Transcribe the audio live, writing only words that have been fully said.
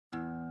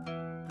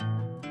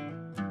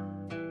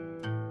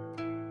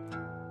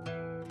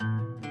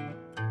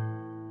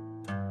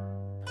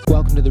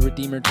welcome to the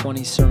Redeemer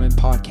 20 Sermon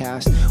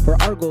Podcast, where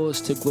our goal is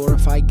to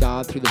glorify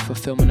God through the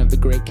fulfillment of the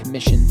Great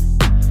Commission.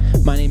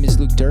 My name is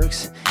Luke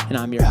Dirks, and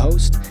I'm your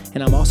host,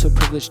 and I'm also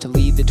privileged to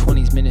lead the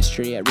 20s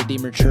ministry at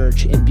Redeemer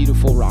Church in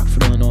beautiful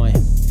Rockford, Illinois.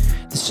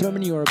 The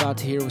sermon you are about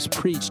to hear was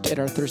preached at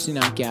our Thursday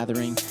night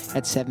gathering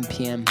at 7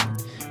 p.m.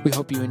 We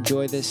hope you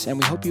enjoy this, and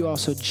we hope you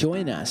also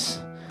join us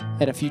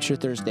at a future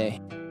Thursday.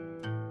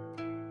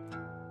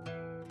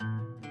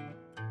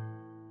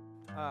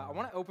 I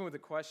want to open with a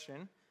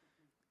question.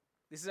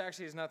 This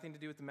actually has nothing to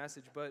do with the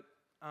message, but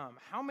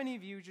how many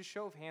of you, just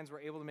show of hands,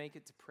 were able to make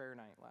it to prayer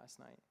night last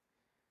night?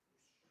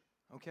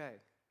 Okay,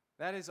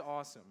 that is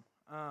awesome.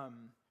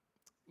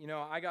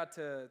 I got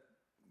to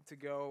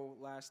go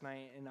last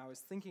night, and I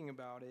was thinking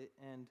about it,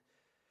 and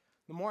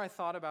the more I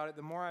thought about it,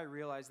 the more I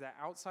realized that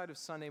outside of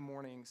Sunday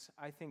mornings,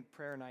 I think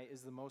prayer night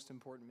is the most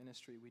important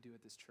ministry we do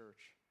at this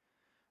church.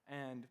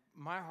 And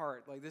my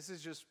heart, this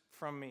is just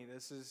from me.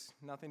 This is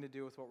nothing to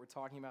do with what we're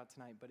talking about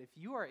tonight. But if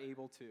you are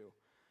able to,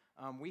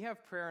 we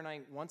have prayer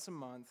night once a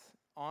month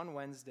on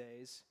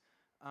Wednesdays.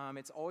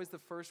 It's always the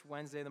first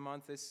Wednesday of the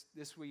month. This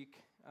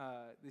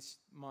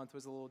month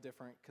was a little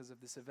different because of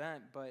this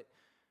event. But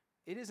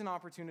it is an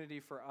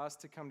opportunity for us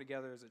to come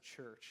together as a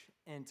church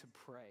and to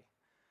pray.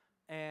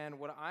 And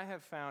what I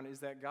have found is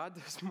that God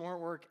does more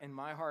work in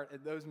my heart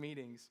at those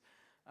meetings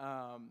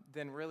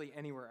than really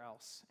anywhere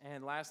else.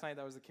 And last night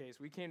that was the case.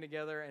 We came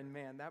together and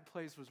man, that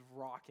place was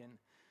rocking.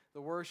 The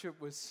worship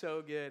was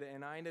so good,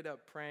 and I ended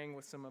up praying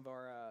with some of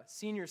our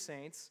senior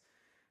saints,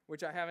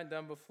 which I haven't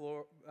done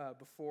before,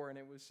 and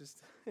it was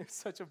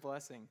such a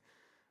blessing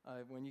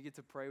when you get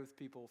to pray with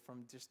people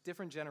from just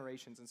different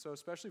generations. And so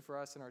especially for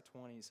us in our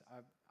 20s,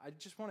 I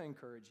just want to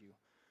encourage you.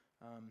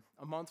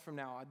 A month from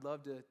now, I'd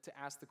love to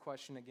ask the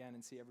question again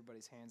and see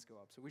everybody's hands go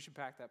up. So we should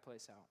pack that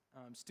place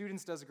out.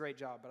 Students does a great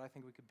job, but I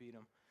think we could beat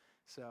them.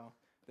 So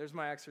there's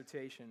my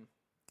exhortation.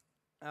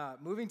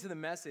 Moving to the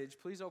message,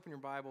 please open your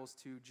Bibles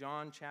to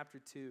John chapter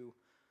 2.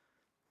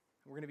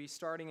 We're going to be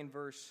starting in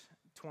verse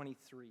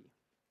 23.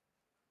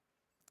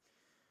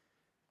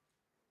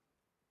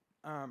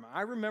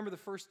 I remember the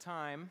first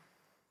time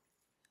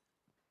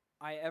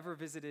I ever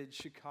visited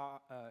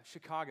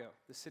Chicago,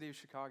 the city of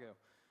Chicago.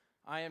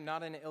 I am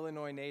not an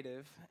Illinois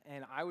native,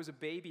 and I was a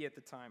baby at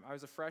the time. I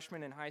was a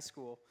freshman in high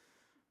school,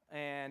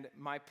 and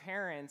my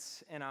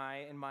parents and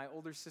I and my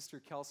older sister,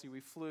 Kelsey, we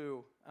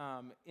flew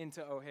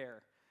into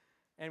O'Hare.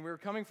 And we were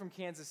coming from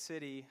Kansas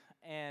City,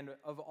 and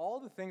of all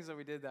the things that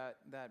we did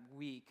that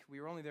week, we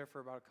were only there for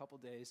about a couple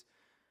days.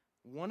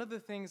 One of the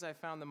things I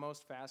found the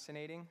most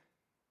fascinating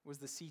was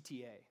the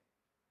CTA.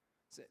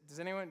 Do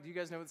you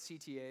guys know what the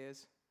CTA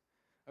is?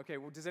 Okay,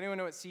 well, does anyone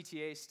know what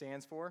CTA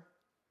stands for?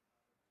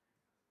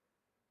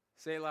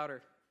 Say it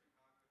louder.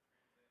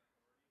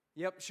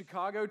 Yep,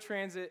 Chicago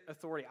Transit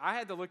Authority. I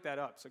had to look that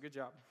up, so good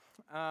job.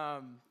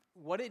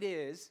 What it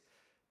is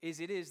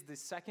it is the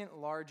second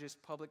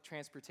largest public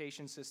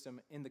transportation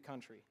system in the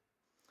country.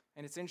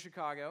 And it's in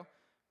Chicago,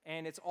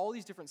 and it's all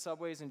these different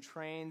subways and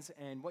trains,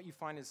 and what you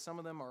find is some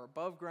of them are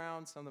above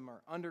ground, some of them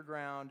are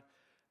underground,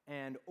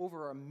 and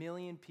over 1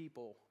 million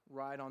people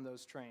ride on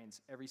those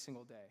trains every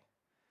single day.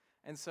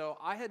 And so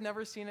I had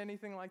never seen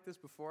anything like this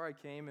before. I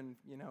came and,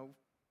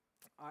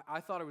 I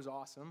thought it was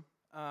awesome.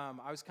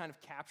 I was kind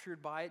of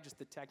captured by it, just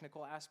the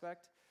technical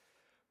aspect.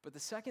 But the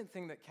second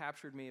thing that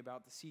captured me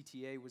about the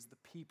CTA was the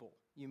people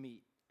you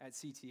meet at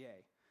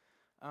CTA.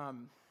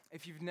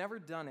 If you've never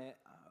done it,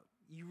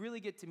 you really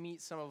get to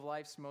meet some of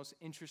life's most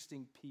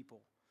interesting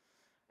people.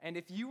 And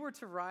if you were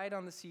to ride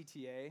on the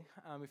CTA,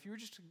 if you were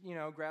just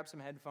to, grab some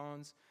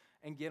headphones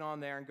and get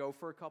on there and go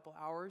for a couple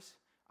hours,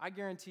 I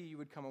guarantee you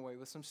would come away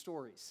with some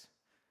stories.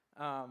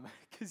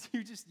 Because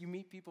you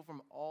meet people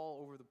from all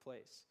over the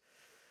place.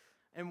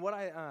 And what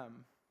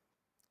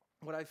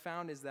I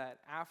found is that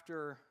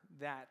after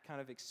that kind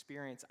of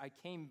experience, I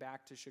came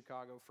back to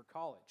Chicago for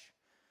college,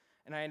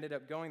 and I ended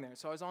up going there.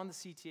 So I was on the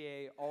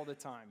CTA all the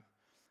time.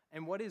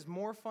 And what is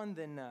more fun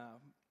than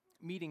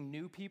meeting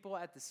new people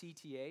at the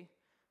CTA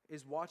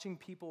is watching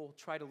people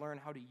try to learn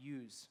how to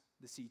use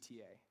the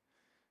CTA,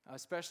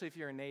 especially if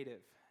you're a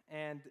native.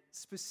 And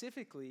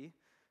specifically,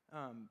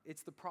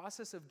 it's the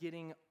process of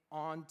getting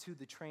onto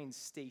the train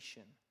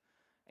station.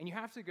 And you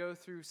have to go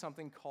through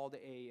something called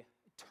a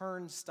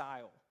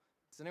turnstile.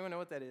 Does anyone know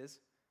what that is?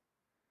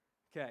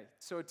 Okay,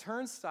 so a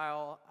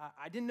turnstile,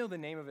 I didn't know the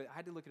name of it. I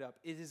had to look it up.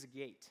 It is a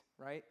gate,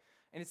 right?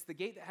 And it's the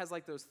gate that has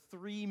those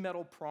 3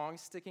 metal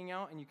prongs sticking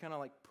out, and you kind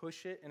of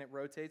push it, and it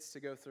rotates to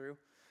go through.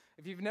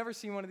 If you've never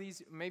seen one of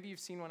these, maybe you've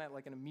seen one at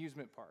an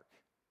amusement park.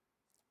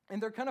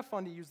 And they're kind of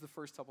fun to use the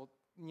first couple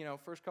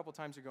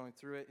times you're going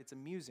through it. It's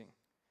amusing.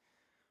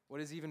 What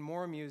is even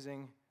more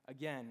amusing,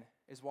 again,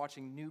 is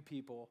watching new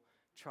people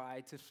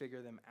try to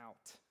figure them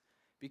out.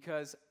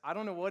 Because I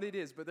don't know what it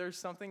is, but there's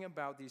something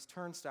about these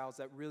turnstiles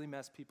that really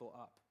mess people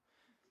up.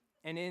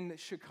 And in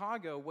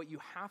Chicago, what you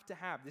have to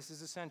have, this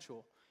is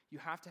essential, you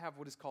have to have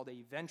what is called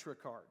a Ventra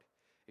card.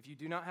 If you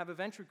do not have a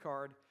Ventra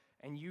card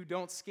and you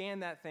don't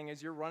scan that thing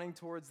as you're running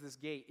towards this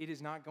gate, it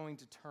is not going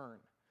to turn.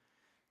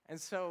 And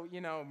so,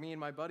 me and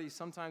my buddies,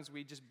 sometimes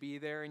we'd just be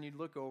there and you'd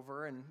look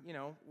over and,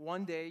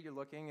 one day you're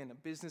looking and a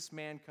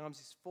businessman comes,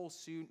 he's full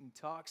suit and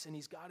tux and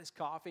he's got his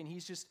coffee and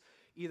he's just,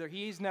 either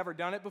he's never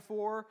done it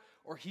before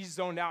or he's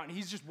zoned out and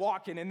he's just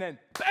walking and then,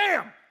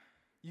 bam!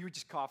 You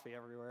just coffee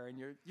everywhere and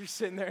you're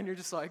sitting there and you're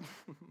just like,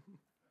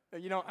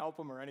 you don't help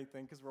him or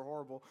anything because we're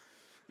horrible.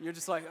 You're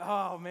just like,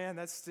 oh man,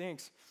 that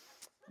stinks.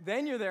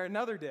 Then you're there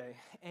another day,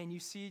 and you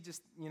see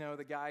just,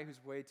 the guy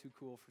who's way too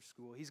cool for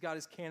school. He's got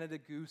his Canada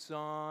Goose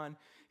on.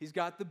 He's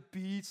got the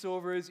Beats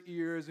over his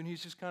ears, and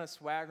he's just kind of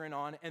swaggering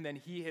on, and then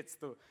he hits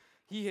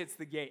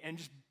the gate, and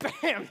just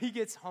bam, he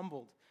gets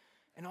humbled.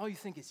 And all you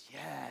think is,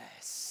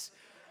 yes,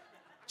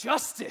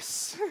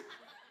 justice.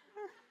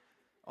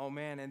 Oh,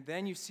 man, and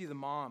then you see the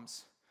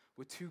moms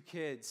with 2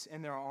 kids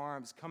in their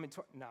arms coming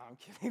toward. No, I'm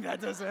kidding.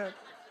 That doesn't.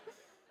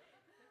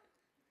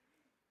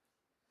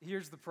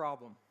 Here's the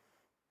problem.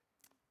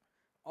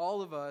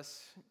 All of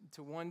us,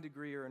 to one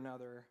degree or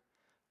another,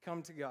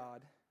 come to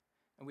God,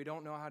 and we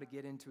don't know how to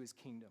get into his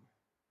kingdom.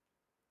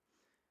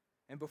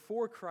 And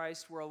before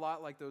Christ, we're a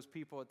lot like those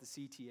people at the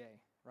CTA,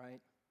 right?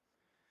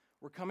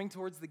 We're coming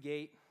towards the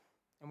gate,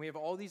 and we have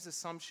all these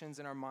assumptions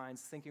in our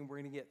minds thinking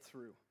we're going to get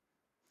through.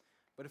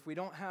 But if we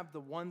don't have the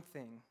one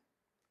thing,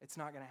 it's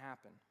not going to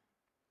happen.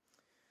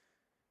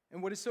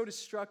 And what is so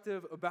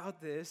destructive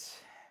about this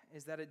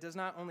is that it does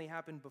not only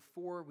happen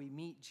before we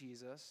meet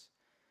Jesus,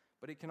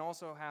 but it can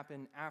also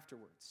happen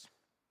afterwards.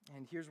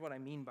 And here's what I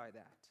mean by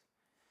that.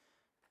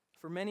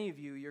 For many of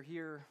you, you're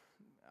here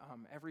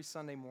every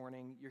Sunday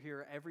morning, you're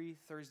here every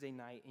Thursday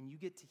night, and you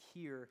get to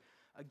hear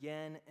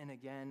again and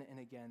again and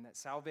again that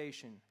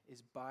salvation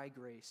is by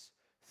grace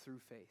through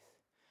faith.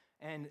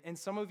 And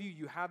some of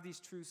you have these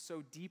truths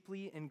so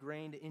deeply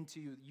ingrained into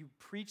you. You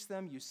preach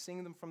them, you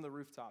sing them from the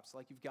rooftops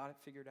like you've got it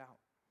figured out.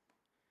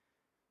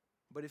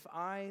 But if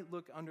I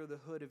look under the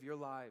hood of your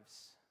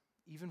lives,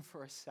 even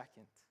for a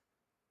second,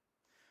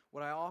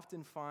 what I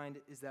often find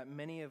is that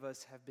many of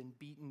us have been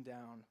beaten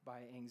down by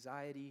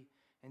anxiety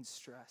and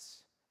stress,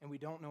 and we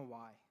don't know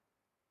why.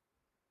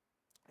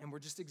 And we're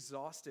just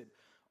exhausted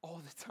all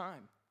the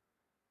time.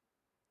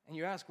 And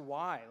you ask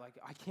why? Like,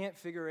 I can't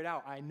figure it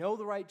out. I know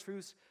the right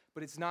truths,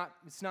 but it's not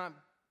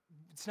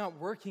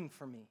working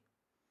for me.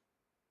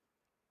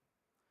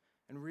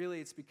 And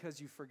really, it's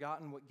because you've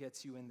forgotten what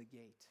gets you in the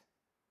gate.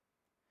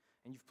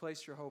 And you've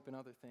placed your hope in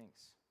other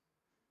things.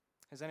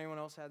 Has anyone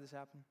else had this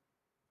happen?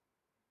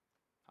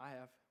 I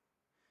have.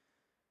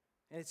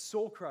 And it's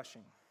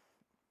soul-crushing.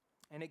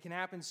 And it can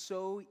happen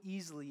so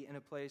easily in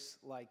a place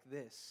like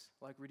this,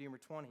 like Redeemer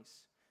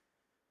 20s.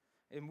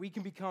 And we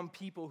can become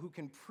people who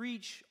can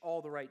preach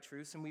all the right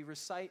truths, and we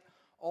recite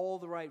all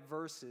the right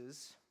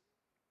verses,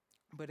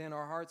 but in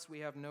our hearts we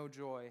have no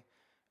joy,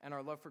 and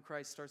our love for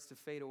Christ starts to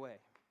fade away.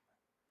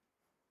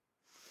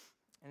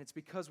 And it's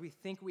because we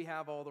think we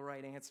have all the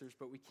right answers,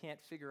 but we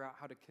can't figure out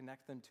how to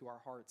connect them to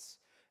our hearts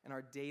and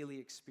our daily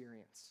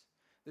experience.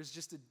 There's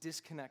just a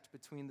disconnect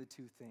between the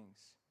two things.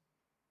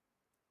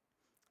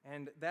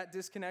 And that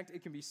disconnect,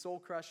 it can be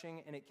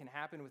soul-crushing, and it can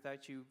happen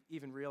without you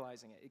even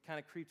realizing it. It kind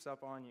of creeps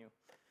up on you.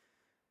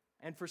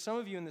 And for some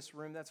of you in this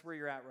room, that's where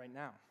you're at right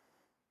now.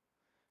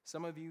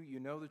 Some of you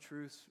know the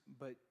truths,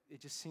 but it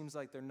just seems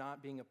like they're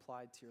not being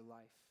applied to your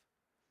life.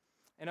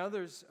 And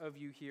others of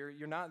you here,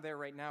 you're not there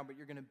right now, but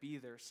you're going to be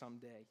there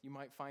someday. You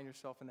might find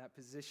yourself in that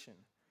position.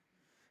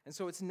 And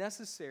so it's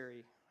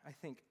necessary, I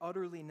think,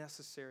 utterly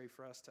necessary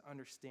for us to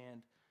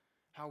understand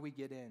how we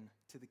get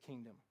into the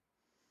kingdom.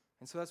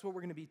 And so that's what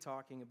we're going to be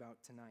talking about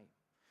tonight.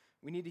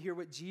 We need to hear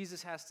what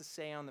Jesus has to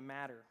say on the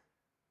matter.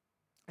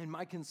 And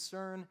my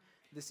concern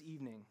this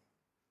evening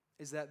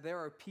is that there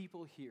are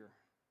people here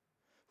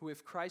who,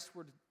 if Christ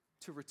were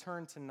to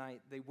return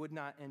tonight, they would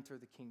not enter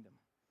the kingdom.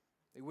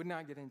 They would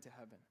not get into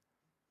heaven.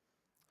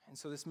 And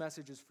so this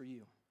message is for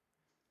you.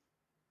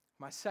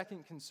 My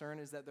second concern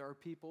is that there are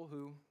people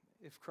who,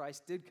 if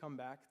Christ did come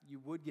back, you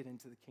would get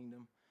into the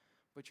kingdom,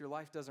 but your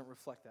life doesn't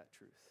reflect that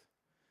truth.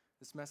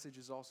 This message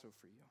is also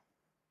for you.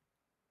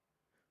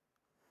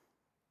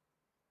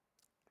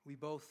 We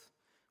both,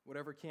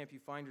 whatever camp you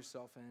find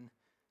yourself in,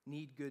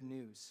 need good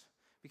news.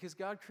 Because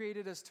God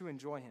created us to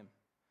enjoy him.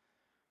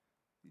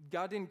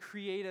 God didn't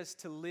create us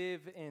to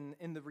live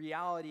in the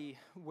reality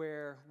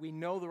where we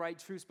know the right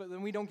truths, but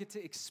then we don't get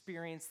to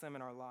experience them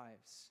in our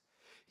lives.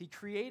 He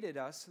created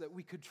us so that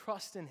we could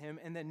trust in him,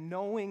 and then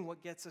knowing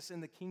what gets us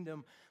in the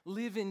kingdom,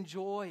 live in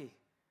joy,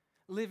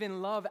 live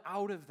in love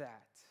out of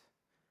that.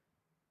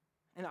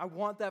 And I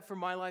want that for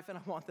my life, and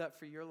I want that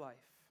for your life.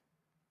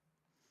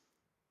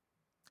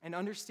 And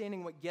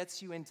understanding what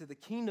gets you into the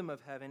kingdom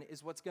of heaven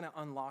is what's going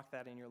to unlock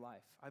that in your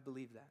life. I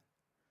believe that.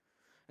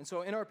 And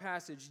so in our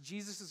passage,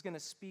 Jesus is going to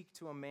speak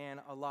to a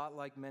man a lot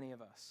like many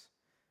of us.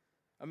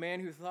 A man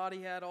who thought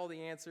he had all the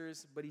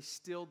answers, but he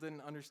still didn't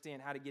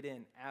understand how to get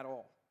in at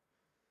all.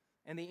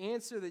 And the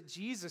answer that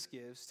Jesus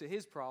gives to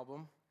his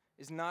problem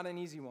is not an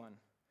easy one.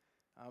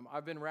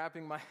 I've been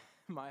wrapping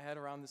my head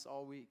around this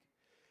all week.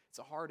 It's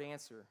a hard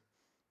answer,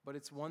 but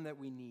it's one that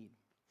we need.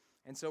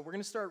 And so we're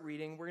going to start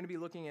reading. We're going to be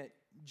looking at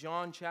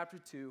John chapter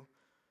 2,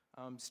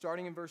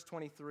 starting in verse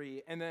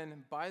 23. And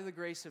then by the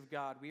grace of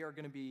God, we are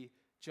going to be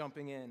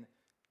jumping in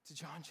to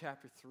John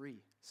chapter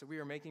 3. So we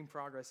are making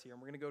progress here,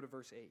 and we're going to go to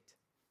verse 8.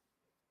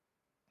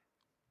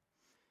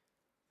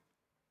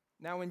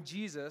 Now when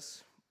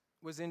Jesus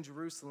was in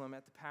Jerusalem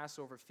at the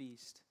Passover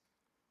feast,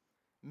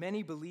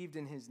 many believed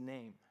in his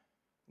name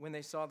when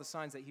they saw the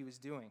signs that he was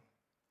doing.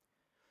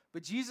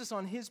 But Jesus,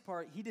 on his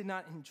part, he did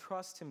not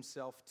entrust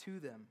himself to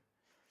them,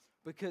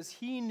 because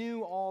he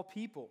knew all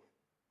people,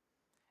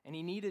 and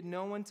he needed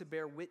no one to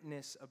bear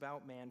witness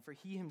about man, for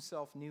he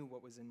himself knew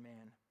what was in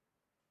man.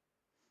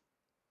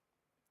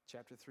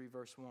 Chapter 3,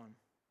 verse 1.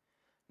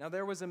 Now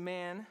there was a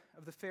man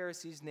of the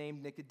Pharisees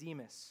named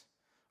Nicodemus,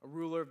 a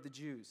ruler of the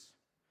Jews.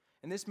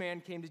 And this man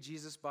came to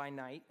Jesus by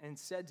night and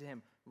said to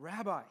him,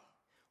 "Rabbi,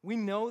 we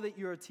know that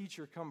you're a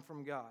teacher come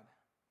from God.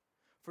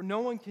 For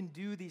no one can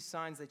do these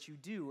signs that you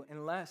do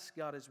unless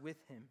God is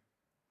with him."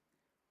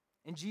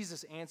 And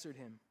Jesus answered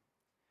him,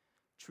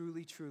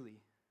 "Truly,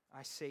 truly,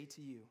 I say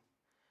to you,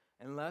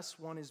 unless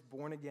one is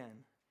born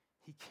again,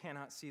 he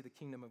cannot see the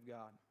kingdom of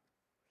God."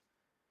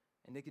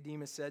 And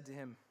Nicodemus said to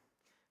him,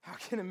 "How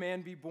can a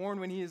man be born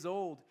when he is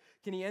old?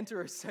 Can he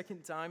enter a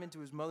second time into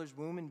his mother's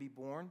womb and be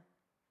born?"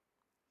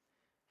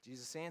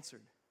 Jesus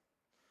answered,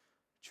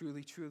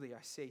 "Truly, truly,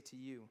 I say to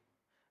you,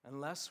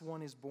 unless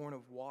one is born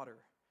of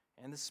water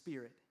and the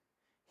Spirit,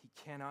 he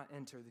cannot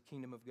enter the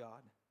kingdom of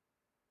God.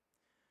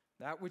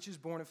 That which is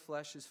born of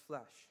flesh is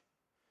flesh,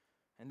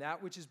 and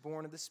that which is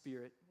born of the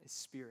Spirit is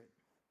spirit.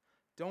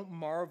 Don't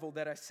marvel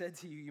that I said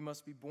to you, you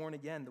must be born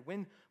again. The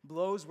wind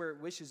blows where it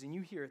wishes, and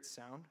you hear its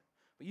sound,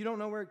 but you don't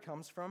know where it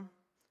comes from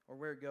or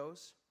where it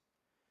goes.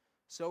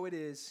 So it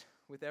is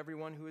with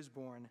everyone who is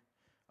born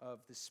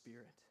of the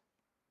Spirit."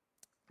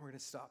 We're going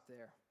to stop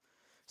there.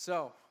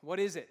 So, what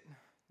is it?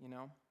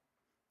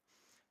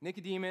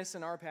 Nicodemus,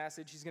 in our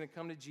passage, he's going to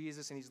come to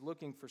Jesus and he's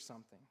looking for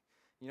something.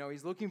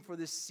 He's looking for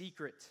this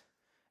secret.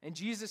 And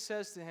Jesus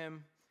says to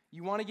him,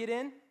 "You want to get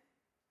in?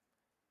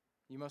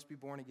 You must be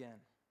born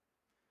again."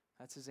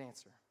 That's his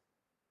answer.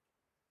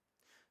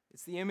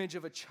 It's the image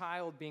of a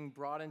child being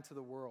brought into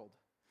the world.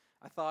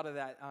 I thought of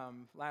that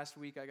last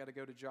week. I got to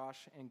go to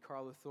Josh and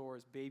Carla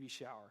Thor's baby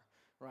shower,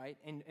 right?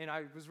 And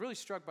I was really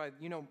struck by,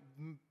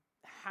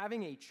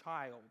 having a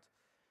child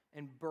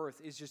and birth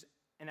is just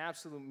an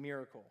absolute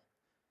miracle.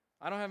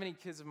 I don't have any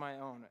kids of my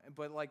own,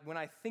 but when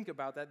I think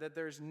about that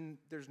there's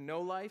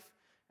no life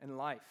and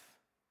life,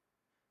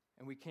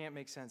 and we can't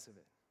make sense of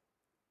it.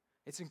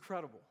 It's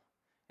incredible.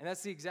 And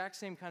that's the exact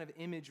same kind of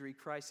imagery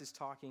Christ is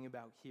talking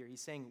about here.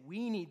 He's saying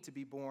we need to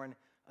be born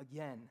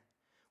again.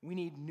 We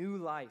need new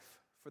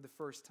life for the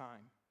first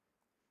time.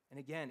 And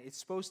again, it's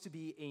supposed to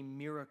be a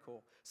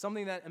miracle,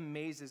 something that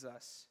amazes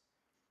us.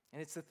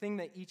 And it's the thing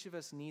that each of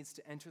us needs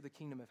to enter the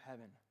kingdom of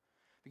heaven.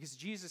 Because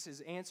Jesus'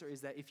 answer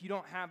is that if you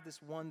don't have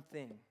this one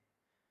thing,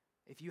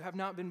 if you have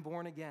not been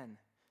born again,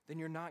 then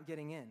you're not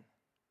getting in,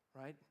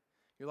 right?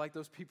 You're like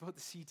those people at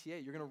the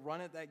CTA. You're going to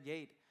run at that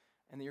gate,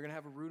 and then you're going to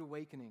have a rude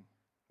awakening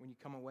when you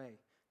come away,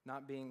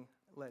 not being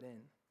let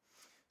in.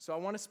 So I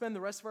want to spend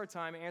the rest of our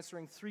time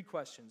answering 3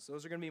 questions.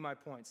 Those are going to be my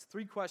points.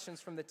 3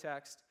 questions from the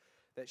text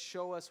that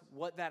show us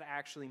what that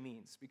actually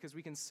means. Because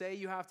we can say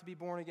you have to be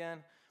born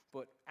again,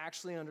 but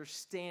actually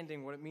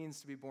understanding what it means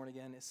to be born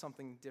again is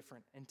something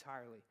different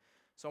entirely.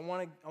 So I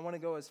want to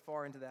go as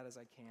far into that as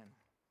I can.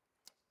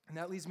 And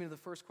that leads me to the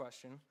first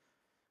question,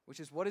 which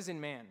is, what is in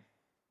man?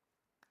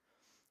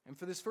 And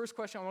for this first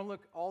question, I want to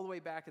look all the way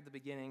back at the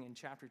beginning in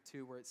chapter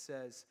 2, where it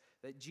says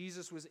that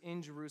Jesus was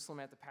in Jerusalem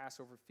at the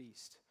Passover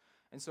feast.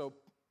 And so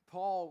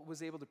Paul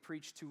was able to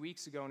preach 2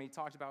 weeks ago, and he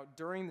talked about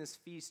during this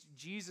feast,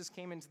 Jesus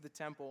came into the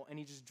temple, and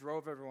he just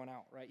drove everyone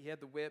out, right? He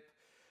had the whip,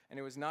 and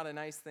it was not a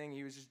nice thing.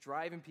 He was just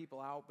driving people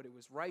out, but it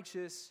was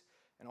righteous,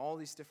 and all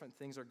these different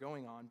things are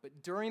going on.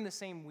 But during the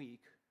same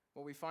week,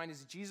 what we find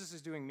is Jesus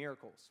is doing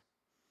miracles.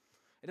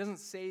 It doesn't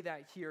say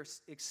that here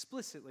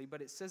explicitly,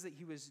 but it says that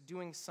he was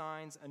doing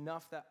signs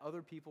enough that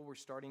other people were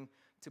starting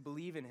to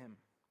believe in him.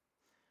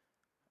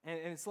 And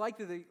it's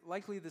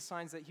likely the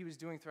signs that he was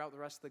doing throughout the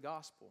rest of the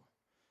gospel.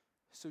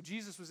 So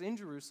Jesus was in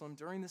Jerusalem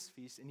during this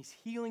feast, and he's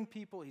healing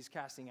people, he's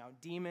casting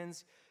out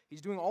demons, he's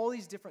doing all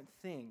these different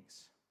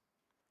things.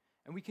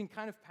 And we can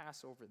kind of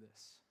pass over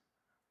this.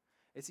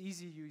 It's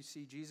easy, you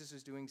see Jesus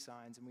is doing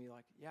signs, and we're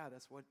like, yeah,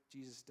 that's what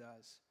Jesus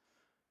does.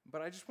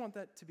 But I just want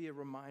that to be a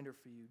reminder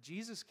for you.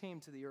 Jesus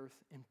came to the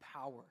earth in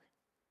power.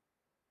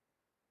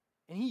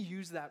 And he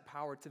used that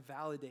power to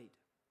validate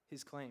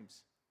his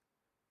claims.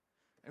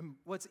 And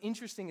what's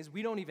interesting is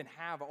we don't even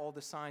have all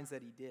the signs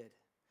that he did.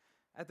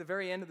 At the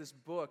very end of this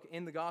book,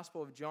 in the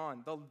Gospel of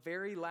John, the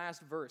very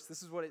last verse,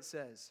 this is what it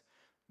says.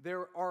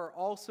 There are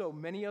also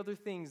many other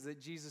things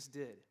that Jesus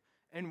did.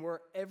 And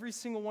were every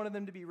single one of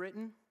them to be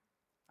written,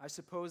 I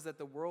suppose that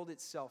the world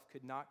itself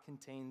could not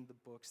contain the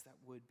books that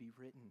would be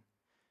written.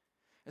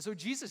 And so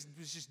Jesus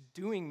was just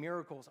doing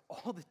miracles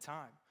all the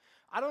time.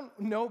 I don't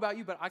know about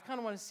you, but I kind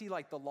of want to see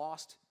the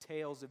lost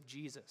tales of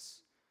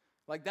Jesus.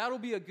 That'll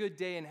be a good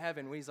day in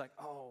heaven where he's like,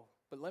 oh,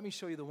 but let me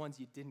show you the ones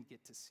you didn't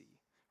get to see,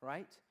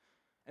 right?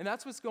 And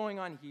that's what's going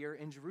on here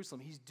in Jerusalem.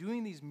 He's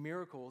doing these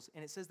miracles,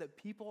 and it says that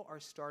people are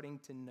starting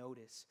to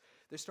notice.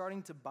 They're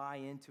starting to buy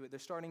into it. They're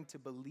starting to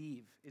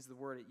believe is the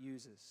word it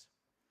uses.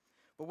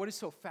 But what is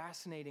so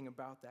fascinating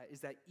about that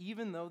is that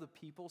even though the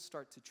people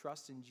start to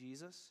trust in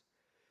Jesus,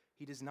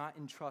 he does not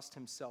entrust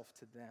himself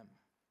to them.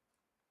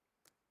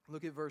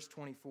 Look at verse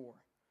 24.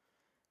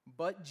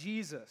 But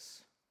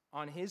Jesus,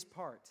 on his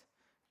part,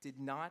 did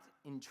not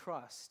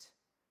entrust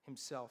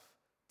himself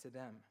to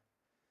them,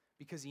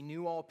 because he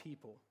knew all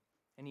people,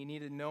 and he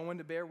needed no one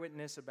to bear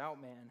witness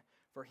about man,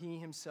 for he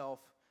himself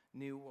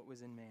knew what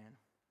was in man.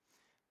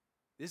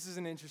 This is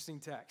an interesting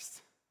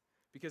text,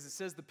 because it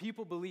says the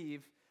people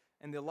believe,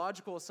 and the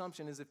logical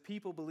assumption is if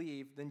people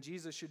believe, then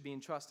Jesus should be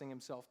entrusting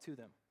himself to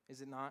them.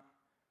 Is it not?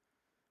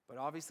 But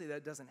obviously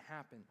that doesn't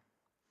happen.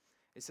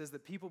 It says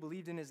that people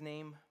believed in his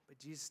name, but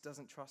Jesus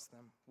doesn't trust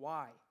them.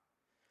 Why?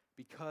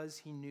 Because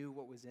he knew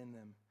what was in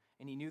them,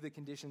 and he knew the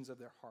conditions of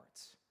their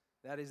hearts.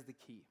 That is the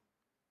key.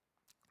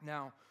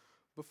 Now,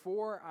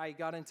 before I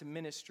got into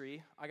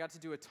ministry, I got to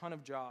do a ton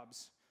of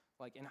jobs,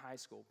 like in high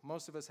school.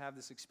 Most of us have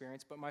this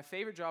experience, but my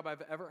favorite job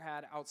I've ever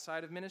had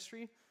outside of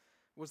ministry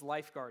was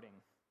lifeguarding.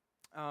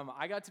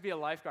 I got to be a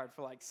lifeguard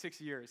for like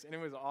 6 years, and it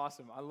was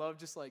awesome. I love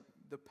just like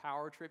the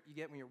power trip you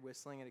get when you're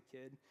whistling at a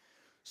kid.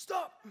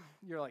 Stop!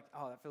 You're like,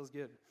 oh, that feels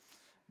good.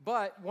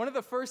 But one of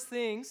the first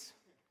things,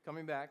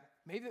 coming back,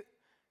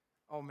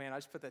 I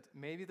should put that,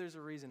 maybe there's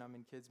a reason I'm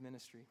in kids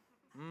ministry.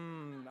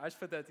 I should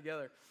put that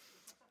together.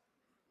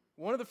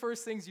 One of the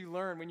first things you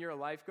learn when you're a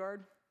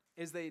lifeguard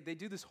is they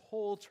do this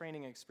whole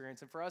training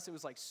experience, and for us it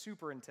was like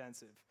super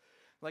intensive.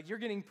 Like you're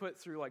getting put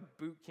through like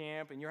boot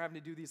camp, and you're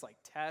having to do these like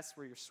tests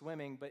where you're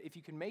swimming, but if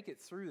you can make it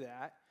through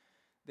that,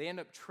 they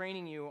end up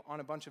training you on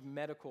a bunch of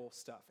medical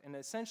stuff. And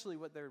essentially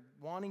what they're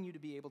wanting you to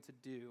be able to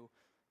do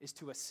is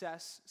to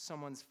assess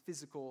someone's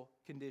physical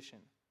condition.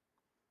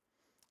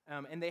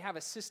 And they have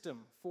a system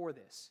for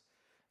this.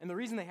 And the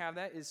reason they have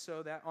that is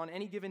so that on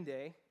any given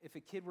day, if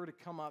a kid were to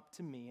come up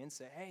to me and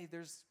say, hey,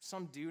 there's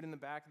some dude in the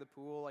back of the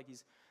pool, like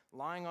he's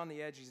lying on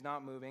the edge, he's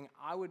not moving,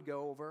 I would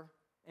go over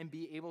and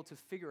be able to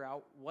figure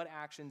out what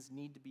actions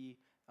need to be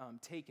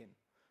taken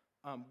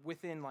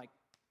within like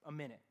a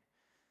minute.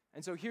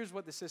 And so here's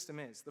what the system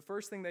is. The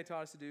first thing they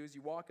taught us to do is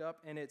you walk up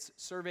and it's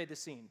survey the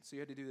scene. So you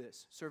had to do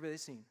this, survey the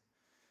scene.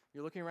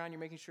 You're looking around, you're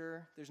making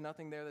sure there's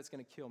nothing there that's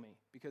going to kill me.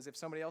 Because if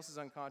somebody else is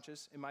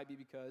unconscious, it might be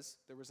because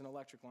there was an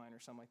electric line or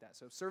something like that.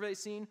 So survey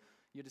scene,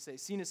 you had to say,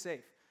 scene is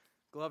safe.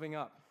 Gloving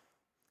up.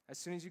 As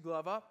soon as you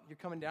glove up, you're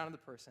coming down to the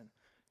person.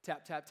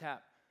 Tap, tap,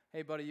 tap.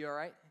 Hey, buddy, you all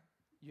right?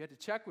 You had to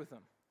check with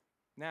them.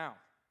 Now,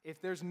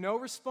 if there's no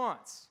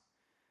response,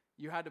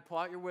 you had to pull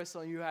out your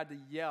whistle and you had to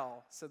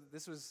yell. So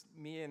this was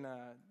me in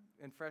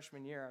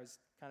freshman year. I was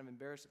kind of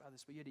embarrassed about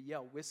this, but you had to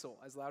yell, whistle,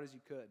 as loud as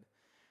you could.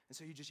 And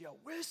so you just yell,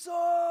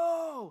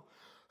 whistle!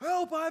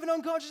 Help, I have an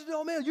unconscious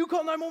adult male. You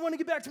call 911 and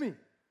get back to me.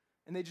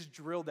 And they just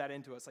drilled that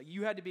into us. Like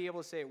you had to be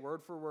able to say it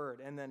word for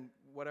word and then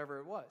whatever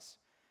it was.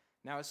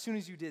 Now, as soon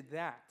as you did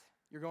that,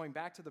 you're going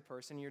back to the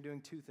person and you're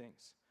doing two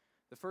things.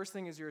 The first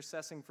thing is you're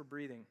assessing for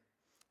breathing.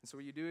 And so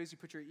what you do is you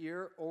put your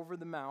ear over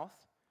the mouth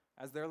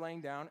as they're laying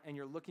down and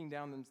you're looking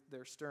down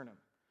their sternum.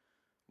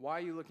 Why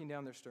are you looking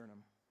down their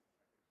sternum?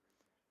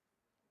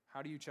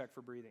 How do you check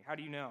for breathing? How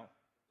do you know?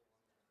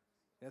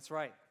 That's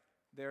right.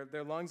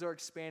 Their lungs are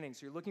expanding,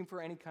 so you're looking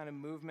for any kind of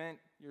movement.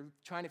 You're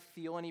trying to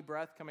feel any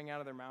breath coming out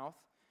of their mouth.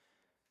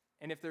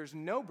 And if there's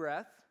no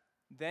breath,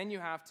 then you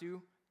have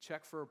to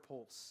check for a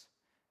pulse.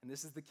 And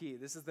this is the key.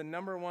 This is the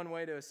number one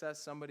way to assess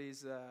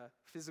somebody's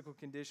physical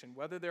condition,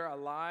 whether they're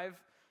alive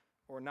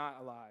or not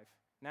alive.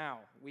 Now,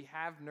 we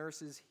have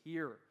nurses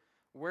here.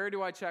 Where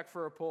do I check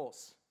for a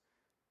pulse?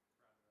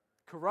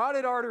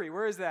 Carotid artery.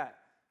 Where is that?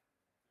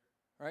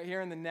 Right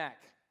here in the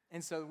neck.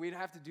 And so we'd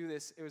have to do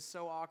this. It was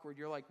so awkward.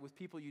 You're like, with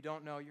people you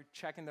don't know, you're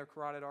checking their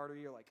carotid artery.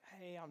 You're like,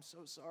 hey, I'm so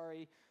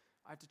sorry.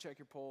 I have to check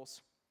your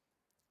pulse.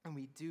 And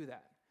we do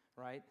that,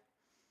 right?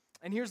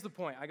 And here's the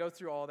point. I go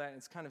through all that, and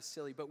it's kind of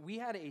silly, but we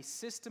had a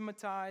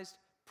systematized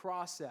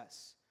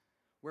process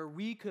where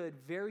we could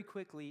very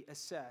quickly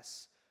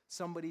assess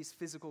somebody's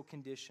physical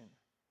condition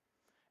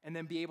and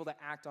then be able to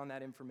act on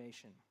that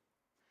information.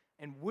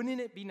 And wouldn't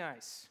it be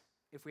nice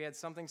if we had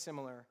something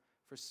similar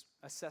for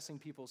assessing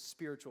people's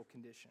spiritual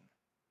condition?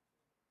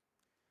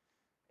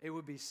 It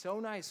would be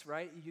so nice,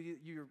 right?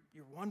 You're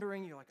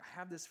wondering, you're like, I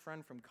have this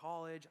friend from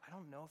college. I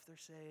don't know if they're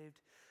saved.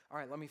 All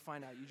right, let me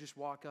find out. You just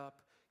walk up.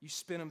 You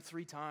spin them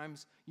 3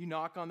 times. You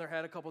knock on their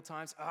head a couple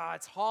times.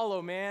 It's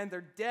hollow, man.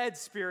 They're dead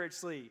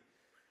spiritually.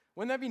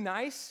 Wouldn't that be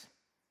nice?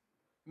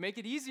 Make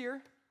it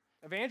easier.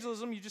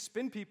 Evangelism, you just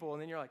spin people,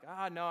 and then you're like,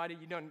 no,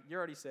 you're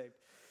already saved.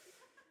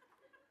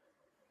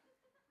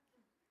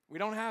 We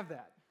don't have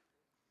that.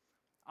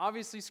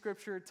 Obviously,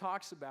 Scripture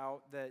talks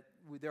about that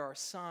there are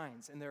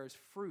signs, and there is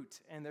fruit,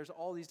 and there's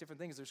all these different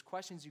things. There's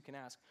questions you can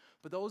ask,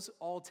 but those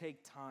all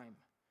take time.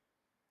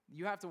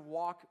 You have to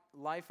walk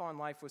life on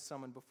life with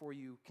someone before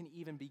you can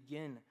even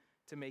begin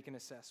to make an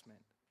assessment.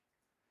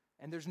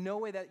 And there's no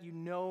way that you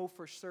know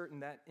for certain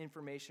that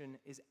information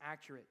is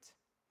accurate.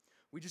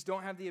 We just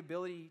don't have the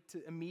ability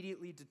to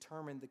immediately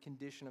determine the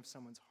condition of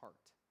someone's heart.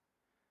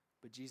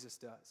 But Jesus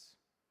does.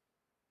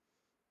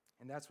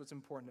 And that's what's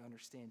important to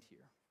understand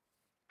here.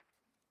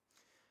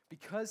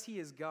 Because he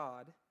is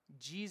God,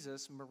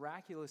 Jesus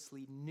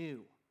miraculously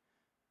knew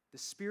the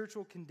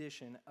spiritual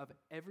condition of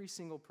every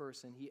single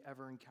person he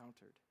ever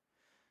encountered.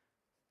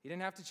 He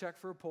didn't have to check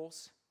for a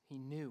pulse. He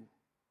knew.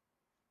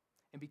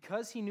 And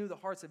because he knew the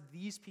hearts of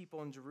these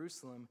people in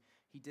Jerusalem,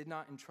 he did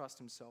not entrust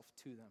himself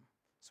to them.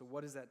 So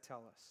what does that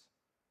tell us?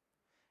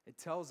 It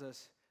tells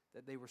us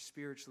that they were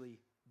spiritually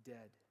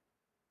dead.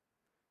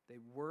 They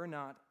were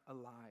not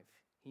alive.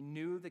 He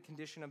knew the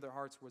condition of their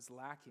hearts was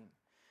lacking.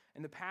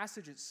 And the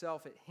passage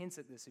itself, it hints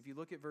at this. If you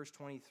look at verse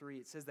 23,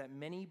 it says that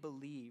many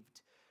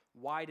believed.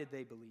 Why did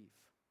they believe?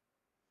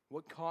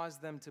 What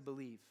caused them to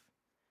believe?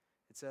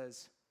 It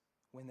says,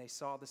 when they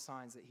saw the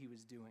signs that he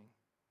was doing.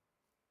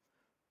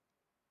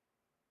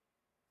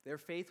 Their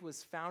faith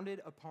was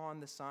founded upon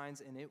the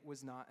signs, and it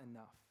was not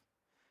enough.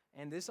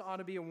 And this ought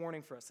to be a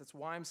warning for us. That's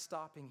why I'm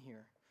stopping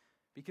here.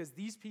 Because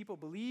these people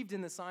believed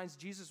in the signs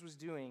Jesus was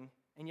doing,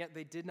 and yet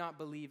they did not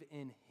believe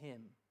in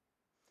him.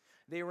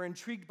 They were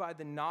intrigued by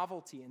the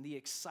novelty and the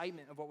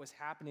excitement of what was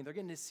happening. They're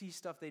getting to see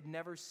stuff they'd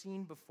never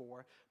seen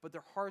before, but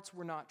their hearts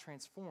were not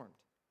transformed.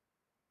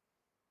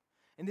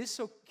 And this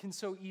can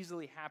so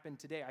easily happen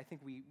today. I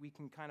think we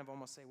can kind of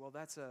almost say, well,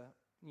 that's a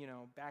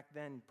back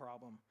then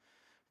problem.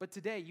 But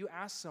today, you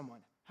ask someone,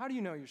 how do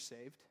you know you're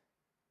saved?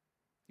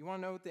 You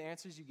want to know what the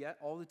answers you get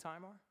all the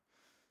time are?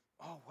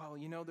 Oh,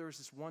 well, there was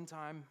this one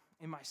time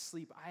in my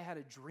sleep, I had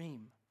a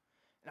dream,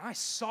 and I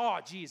saw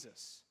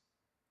Jesus.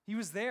 He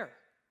was there.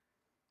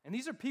 And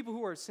these are people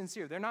who are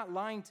sincere. They're not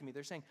lying to me.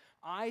 They're saying,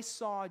 I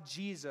saw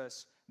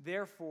Jesus,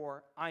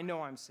 therefore I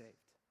know I'm saved.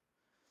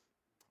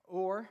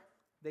 Or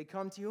they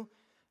come to you,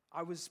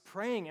 I was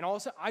praying, and all of a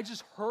sudden I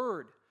just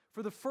heard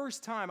for the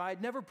first time. I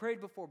had never prayed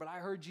before, but I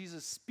heard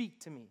Jesus speak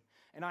to me,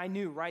 and I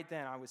knew right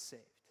then I was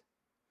saved.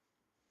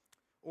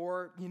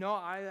 Or,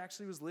 I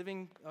actually was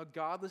living a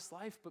godless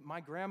life, but my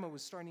grandma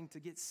was starting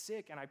to get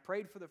sick, and I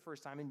prayed for the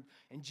first time,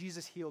 and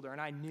Jesus healed her, and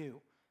I knew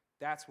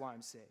that's why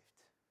I'm saved.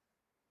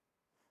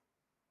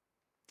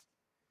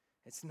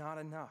 It's not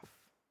enough.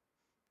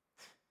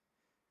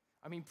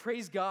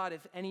 Praise God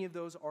if any of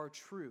those are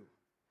true,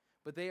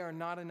 but they are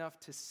not enough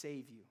to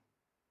save you.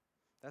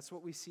 That's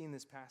what we see in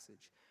this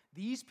passage.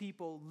 These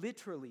people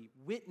literally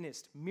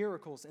witnessed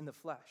miracles in the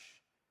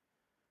flesh.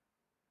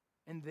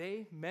 And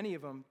many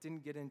of them,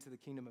 didn't get into the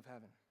kingdom of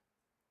heaven.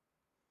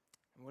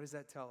 And what does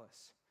that tell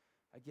us?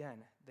 Again,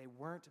 they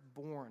weren't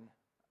born.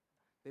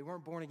 They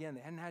weren't born again.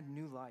 They hadn't had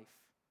new life.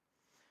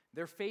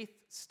 Their faith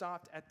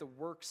stopped at the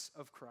works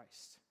of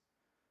Christ.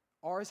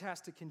 Ours has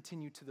to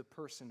continue to the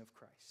person of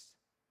Christ.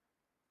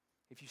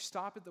 If you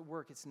stop at the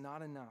work, it's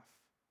not enough.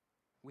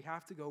 We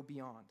have to go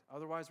beyond.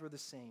 Otherwise, we're the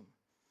same.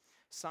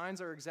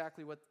 Signs are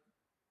exactly what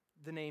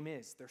the name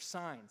is. They're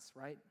signs,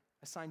 right?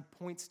 A sign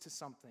points to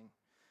something.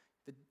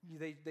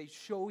 They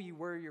show you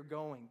where you're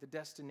going, the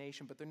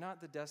destination, but they're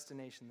not the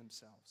destination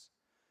themselves.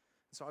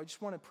 So I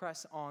just want to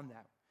press on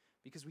that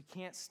because we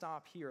can't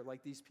stop here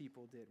like these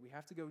people did. We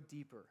have to go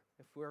deeper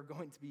if we're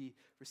going to be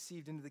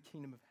received into the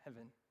kingdom of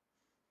heaven.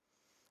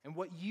 And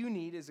what you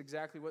need is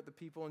exactly what the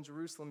people in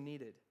Jerusalem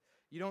needed.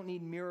 You don't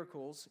need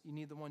miracles, you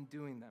need the one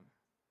doing them.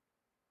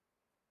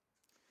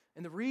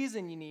 And the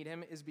reason you need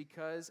him is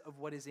because of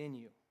what is in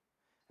you.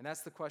 And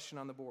that's the question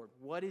on the board.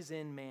 What is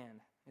in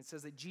man? It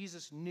says that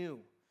Jesus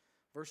knew.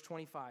 Verse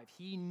 25,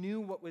 he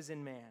knew what was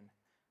in man.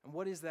 And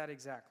what is that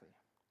exactly?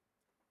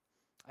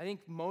 I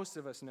think most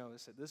of us know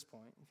this at this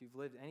point, if you've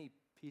lived any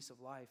piece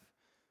of life.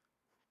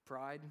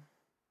 Pride,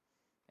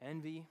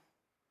 envy,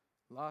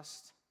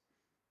 lust,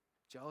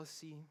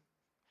 jealousy,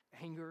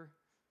 anger,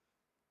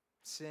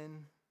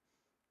 sin,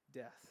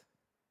 death.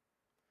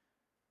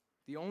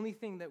 The only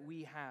thing that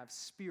we have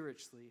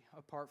spiritually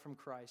apart from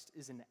Christ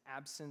is an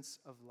absence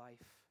of life.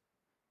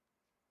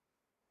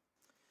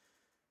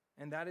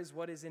 And that is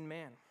what is in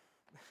man.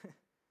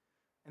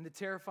 And the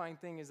terrifying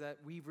thing is that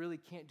we really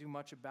can't do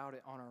much about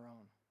it on our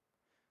own.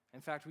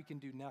 In fact, we can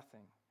do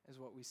nothing, is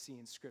what we see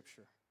in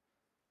Scripture.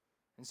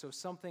 And so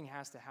something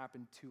has to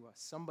happen to us.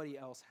 Somebody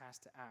else has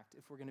to act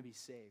if we're going to be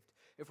saved,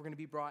 if we're going to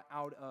be brought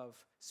out of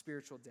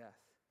spiritual death.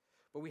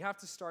 But we have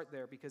to start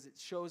there because it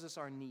shows us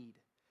our need,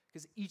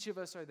 because each of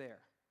us are there.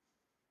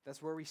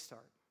 That's where we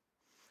start.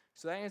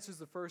 So that answers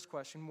the first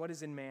question, what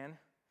is in man?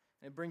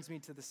 And it brings me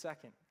to the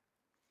second.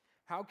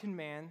 How can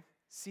man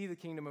see the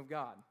kingdom of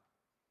God?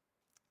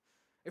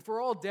 If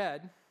we're all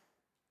dead,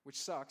 which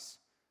sucks,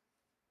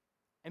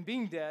 and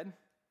being dead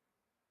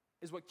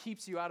is what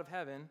keeps you out of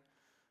heaven,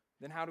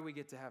 then how do we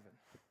get to heaven?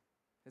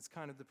 It's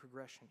kind of the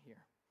progression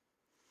here.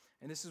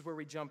 And this is where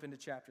we jump into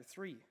chapter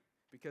 3,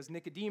 because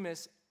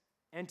Nicodemus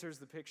enters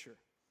the picture.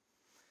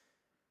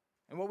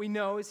 And what we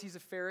know is he's a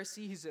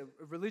Pharisee, he's a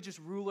religious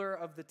ruler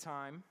of the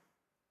time.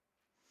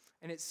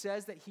 And it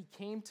says that he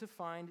came to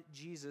find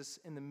Jesus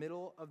in the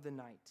middle of the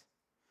night.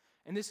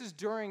 And this is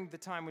during the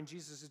time when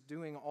Jesus is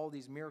doing all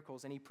these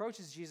miracles, and he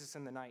approaches Jesus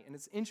in the night. And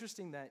it's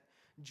interesting that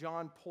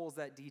John pulls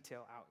that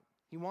detail out.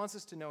 He wants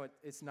us to know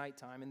it's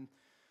nighttime. And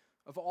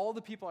of all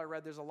the people I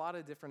read, there's a lot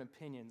of different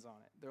opinions on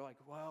it. They're like,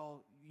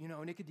 well,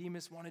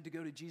 Nicodemus wanted to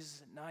go to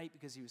Jesus at night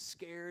because he was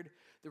scared.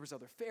 There was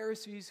other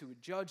Pharisees who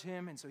would judge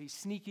him, and so he's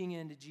sneaking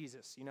into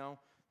Jesus,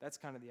 That's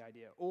kind of the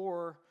idea.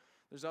 Or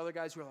there's other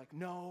guys who are like,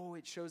 no,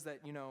 it shows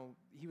that,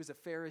 he was a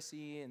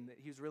Pharisee and that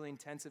he was really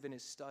intensive in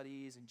his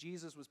studies, and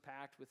Jesus was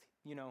packed with,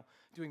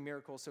 doing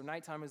miracles, so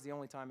nighttime was the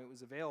only time it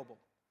was available.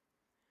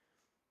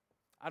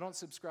 I don't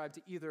subscribe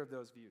to either of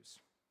those views.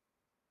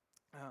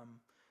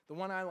 The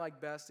one I like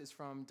best is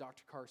from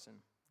Dr. Carson,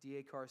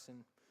 D.A.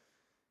 Carson.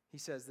 He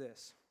says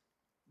this: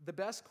 the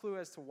best clue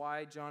as to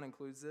why John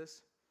includes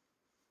this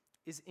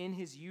is in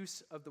his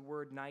use of the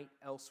word night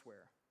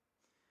elsewhere.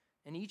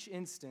 In each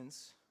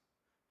instance,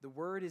 the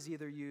word is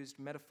either used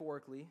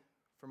metaphorically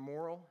for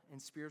moral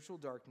and spiritual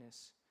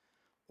darkness,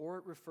 or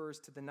it refers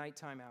to the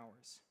nighttime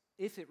hours.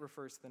 If it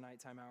refers to the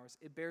nighttime hours,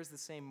 it bears the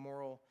same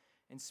moral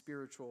and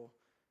spiritual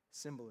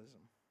symbolism.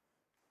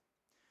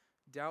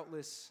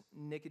 Doubtless,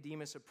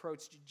 Nicodemus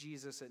approached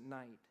Jesus at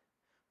night,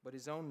 but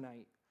his own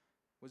night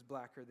was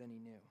blacker than he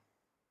knew.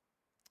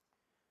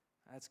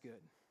 That's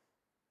good.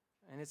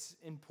 And it's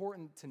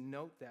important to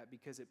note that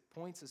because it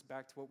points us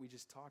back to what we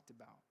just talked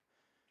about.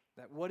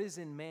 That what is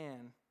in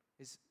man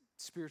is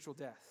spiritual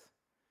death.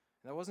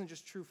 And that wasn't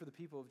just true for the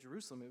people of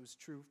Jerusalem, it was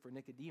true for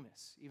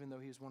Nicodemus, even though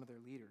he was one of their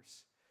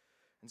leaders.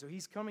 And so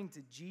he's coming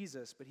to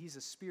Jesus, but he's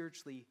a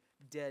spiritually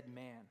dead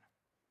man.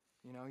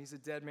 He's a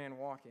dead man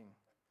walking.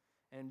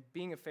 And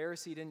being a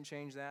Pharisee didn't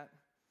change that.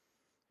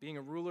 Being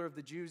a ruler of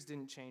the Jews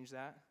didn't change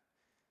that.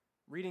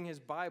 Reading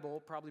his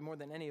Bible, probably more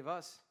than any of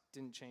us,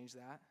 didn't change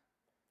that.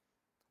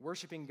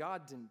 Worshiping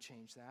God didn't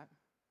change that.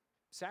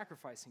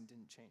 Sacrificing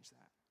didn't change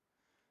that.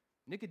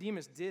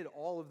 Nicodemus did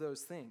all of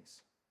those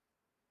things,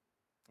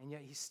 and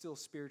yet he's still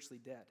spiritually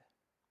dead.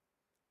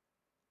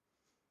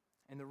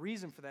 And the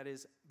reason for that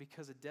is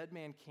because a dead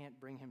man can't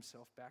bring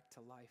himself back to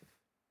life.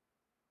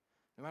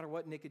 No matter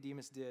what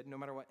Nicodemus did, no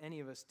matter what any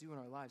of us do in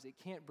our lives, it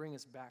can't bring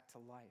us back to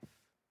life.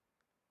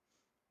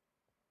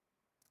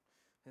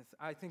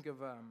 I think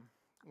of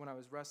when I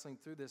was wrestling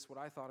through this, what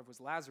I thought of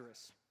was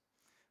Lazarus.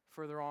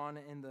 Further on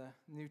in the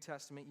New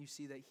Testament, you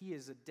see that he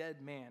is a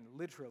dead man,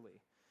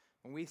 literally.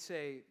 When we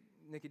say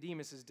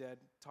Nicodemus is dead,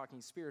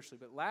 talking spiritually,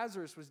 but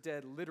Lazarus was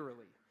dead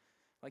literally.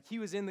 Like he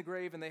was in the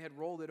grave and they had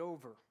rolled it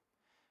over.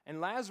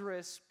 And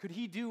Lazarus, could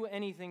he do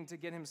anything to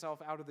get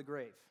himself out of the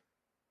grave?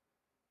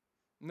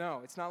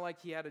 No, it's not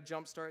like he had a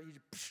jump start. He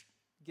just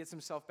gets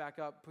himself back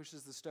up,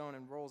 pushes the stone,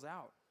 and rolls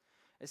out.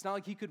 It's not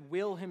like he could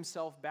will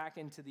himself back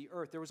into the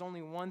earth. There was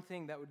only one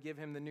thing that would give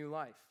him the new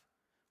life.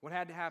 What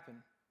had to happen?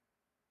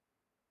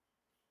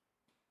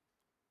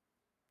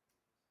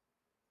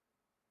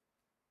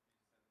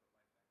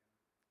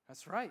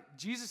 That's right.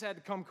 Jesus had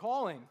to come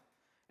calling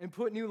and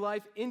put new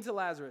life into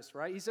Lazarus,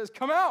 right? He says,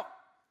 come out.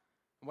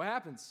 And what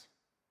happens?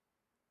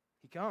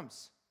 He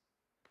comes.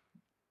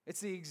 It's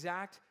the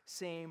exact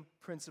same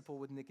principle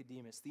with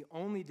Nicodemus. The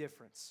only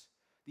difference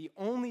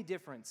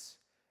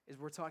is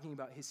we're talking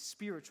about his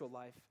spiritual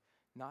life,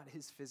 not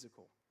his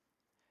physical.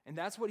 And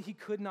that's what he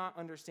could not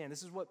understand.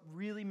 This is what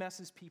really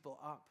messes people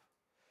up,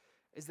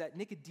 is that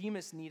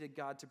Nicodemus needed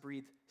God to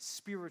breathe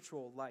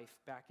spiritual life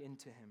back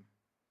into him,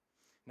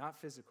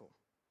 not physical.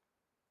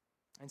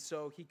 And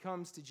so he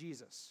comes to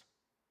Jesus.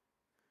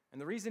 And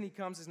the reason he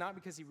comes is not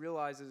because he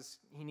realizes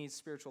he needs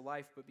spiritual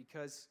life, but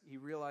because he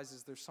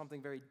realizes there's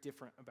something very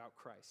different about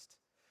Christ.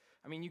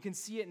 I mean, you can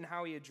see it in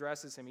how he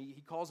addresses him.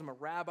 He calls him a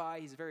rabbi.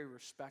 He's very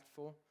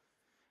respectful.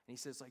 And he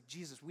says, like,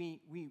 Jesus,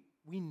 we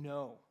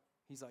know.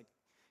 He's like,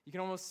 you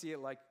can almost see it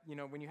like,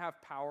 when you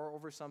have power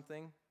over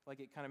something, like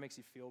it kind of makes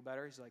you feel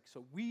better. He's like,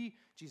 so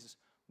Jesus,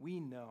 we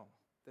know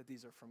that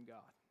these are from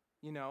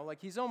God.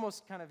 Like he's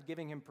almost kind of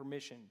giving him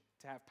permission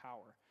to have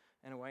power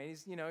in a way.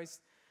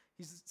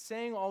 He's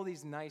saying all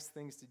these nice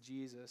things to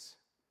Jesus,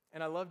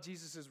 and I love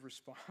Jesus'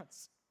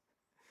 response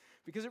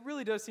because it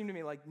really does seem to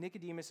me like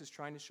Nicodemus is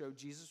trying to show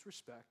Jesus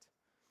respect,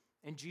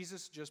 and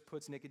Jesus just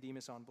puts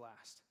Nicodemus on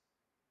blast.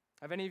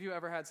 Have any of you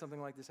ever had something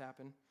like this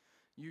happen?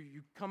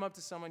 You come up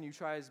to someone, you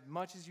try as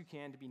much as you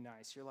can to be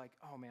nice. You're like,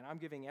 oh man, I'm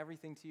giving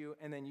everything to you,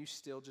 and then you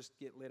still just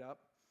get lit up.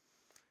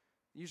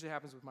 It usually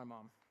happens with my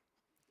mom.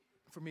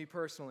 For me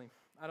personally,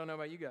 I don't know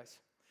about you guys.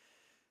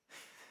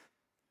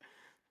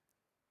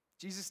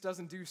 Jesus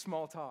doesn't do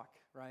small talk,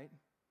 right?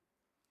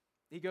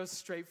 He goes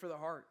straight for the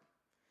heart.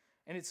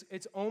 And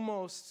it's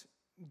almost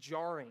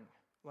jarring.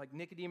 Like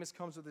Nicodemus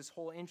comes with this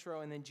whole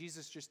intro, and then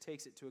Jesus just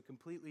takes it to a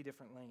completely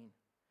different lane.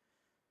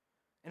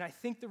 And I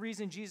think the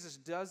reason Jesus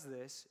does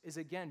this is,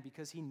 again,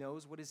 because he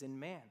knows what is in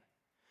man.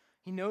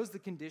 He knows the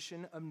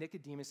condition of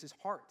Nicodemus'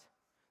 heart.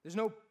 There's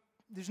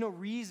no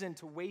reason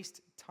to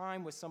waste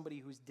time with somebody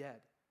who's dead.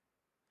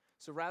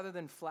 So rather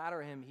than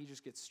flatter him, he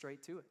just gets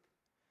straight to it.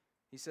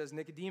 He says,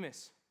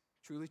 Nicodemus,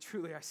 truly,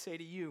 truly, I say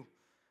to you,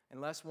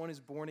 unless one is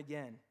born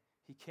again,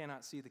 he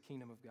cannot see the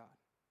kingdom of God.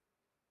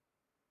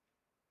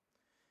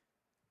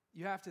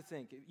 You have to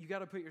think, you got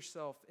to put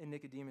yourself in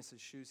Nicodemus'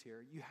 shoes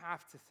here. You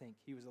have to think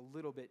he was a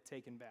little bit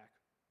taken back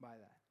by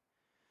that.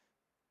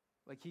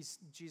 Like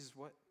Jesus,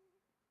 what?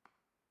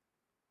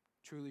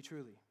 Truly,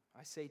 truly,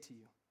 I say to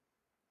you,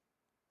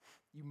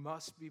 you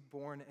must be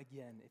born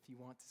again if you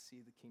want to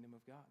see the kingdom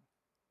of God.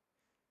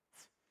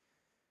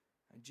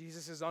 And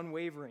Jesus is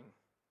unwavering.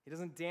 He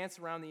doesn't dance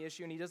around the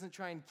issue, and he doesn't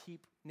try and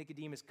keep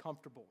Nicodemus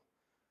comfortable.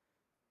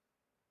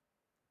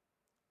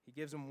 He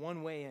gives him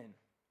one way in.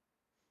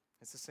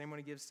 It's the same one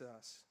he gives to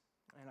us.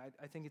 And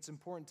I think it's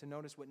important to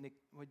notice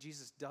what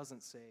Jesus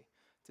doesn't say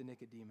to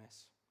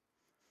Nicodemus.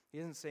 He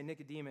doesn't say,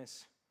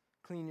 Nicodemus,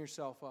 clean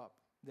yourself up,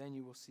 then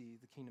you will see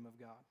the kingdom of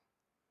God.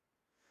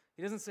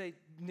 He doesn't say,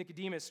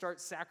 Nicodemus,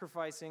 start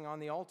sacrificing on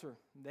the altar,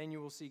 then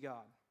you will see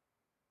God.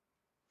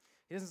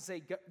 He doesn't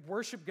say,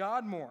 worship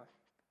God more,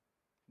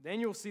 then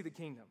you will see the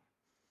kingdom.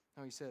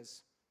 No, he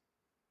says,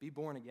 be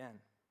born again,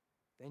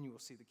 then you will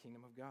see the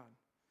kingdom of God.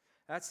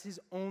 That's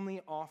his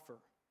only offer.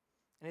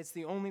 And it's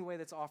the only way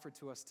that's offered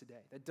to us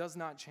today. That does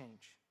not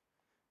change.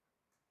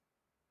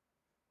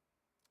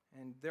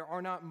 And there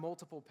are not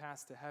multiple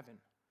paths to heaven.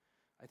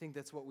 I think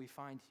that's what we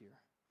find here.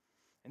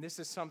 And this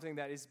is something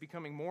that is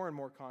becoming more and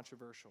more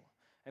controversial.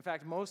 In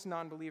fact, most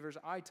non-believers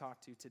I talk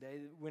to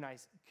today, when I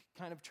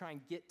kind of try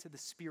and get to the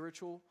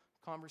spiritual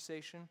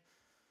conversation,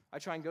 I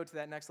try and go to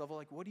that next level.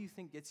 Like, what do you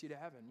think gets you to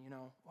heaven?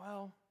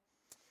 Well,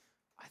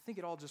 I think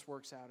it all just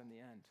works out in the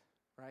end,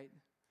 right?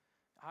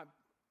 I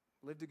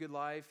lived a good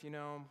life,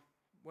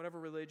 whatever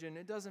religion,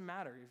 it doesn't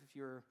matter if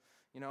you're,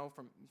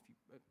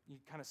 if you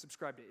kind of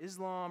subscribe to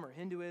Islam or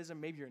Hinduism,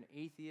 maybe you're an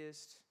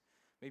atheist,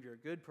 maybe you're a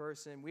good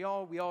person. We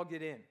all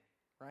get in,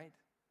 right?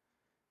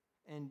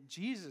 And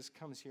Jesus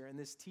comes here in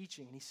this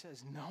teaching and he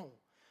says, no,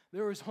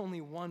 there is only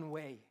one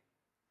way.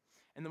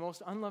 And the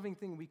most unloving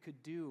thing we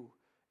could do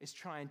is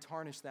try and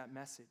tarnish that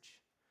message,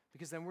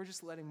 because then we're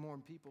just letting more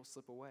people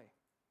slip away.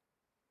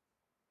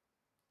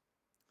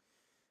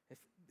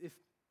 If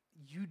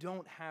you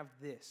don't have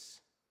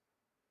this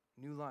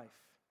new life,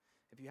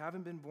 if you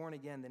haven't been born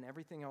again, then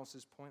everything else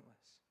is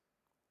pointless.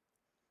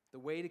 The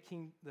way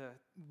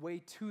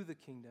to the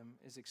kingdom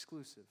is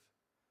exclusive.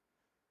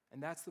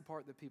 And that's the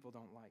part that people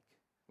don't like.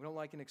 We don't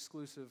like an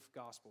exclusive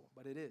gospel,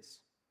 but it is.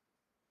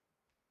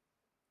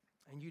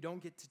 And you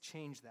don't get to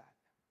change that.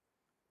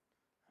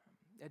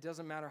 It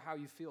doesn't matter how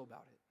you feel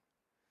about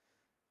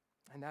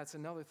it. And that's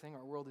another thing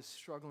our world is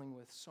struggling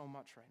with so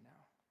much right now.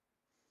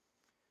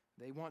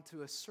 They want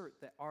to assert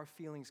that our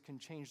feelings can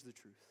change the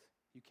truth.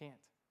 You can't.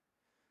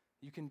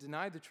 You can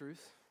deny the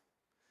truth,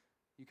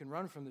 you can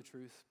run from the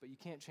truth, but you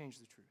can't change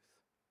the truth.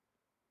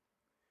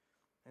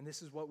 And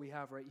this is what we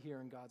have right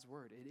here in God's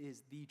word. It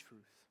is the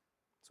truth.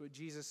 That's what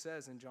Jesus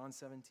says in John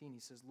 17. He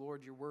says,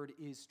 Lord, your word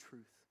is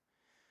truth.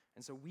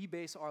 And so we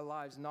base our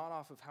lives not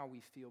off of how we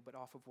feel, but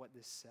off of what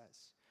this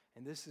says.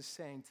 And this is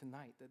saying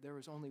tonight that there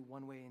is only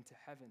one way into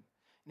heaven.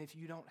 And if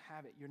you don't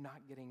have it, you're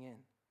not getting in.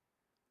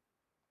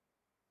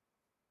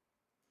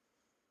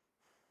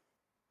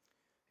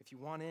 If you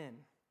want in,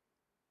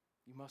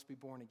 you must be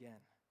born again.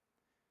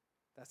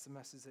 That's the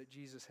message that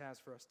Jesus has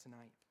for us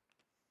tonight.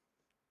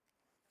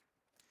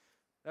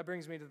 That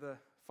brings me to the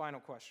final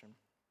question.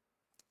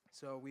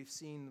 So we've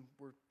seen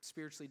we're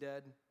spiritually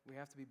dead. We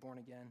have to be born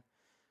again.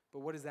 But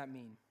what does that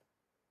mean?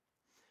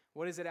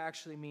 What does it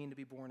actually mean to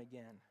be born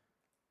again?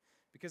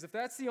 Because if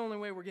that's the only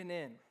way we're getting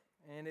in,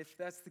 and if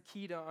that's the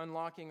key to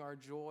unlocking our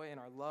joy and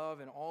our love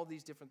and all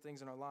these different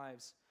things in our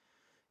lives,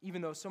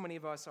 even though so many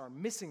of us are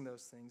missing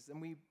those things, then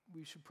we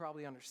should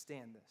probably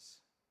understand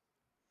this.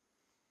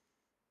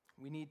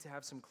 We need to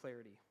have some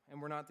clarity,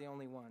 and we're not the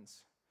only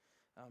ones.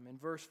 In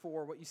verse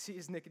 4, what you see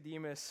is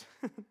Nicodemus.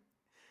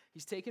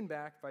 He's taken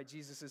back by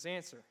Jesus'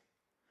 answer,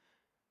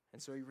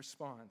 and so he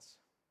responds.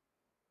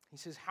 He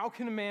says, how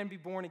can a man be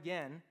born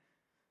again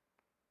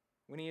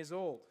when he is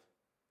old?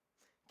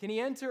 Can he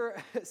enter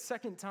a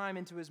second time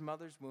into his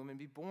mother's womb and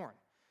be born?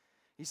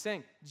 He's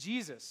saying,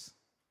 Jesus,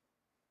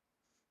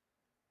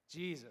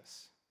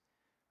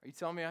 are you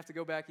telling me I have to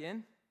go back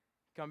in,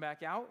 come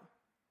back out?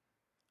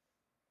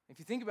 If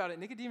you think about it,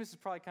 Nicodemus is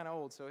probably kind of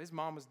old, so his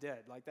mom was dead.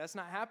 Like, that's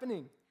not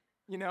happening,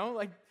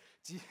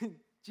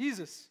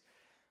 Jesus.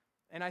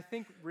 And I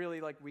think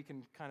really, we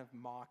can kind of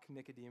mock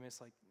Nicodemus,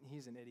 like,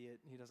 he's an idiot,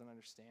 he doesn't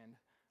understand.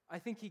 I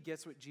think he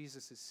gets what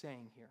Jesus is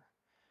saying here.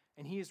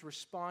 And he is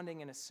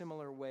responding in a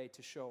similar way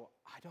to show,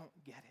 I don't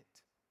get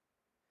it.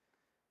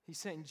 He's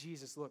saying,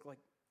 Jesus, look,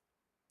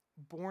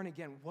 born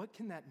again, what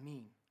can that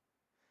mean?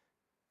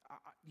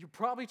 You're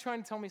probably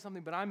trying to tell me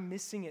something, but I'm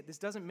missing it. This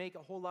doesn't make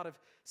a whole lot of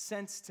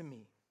sense to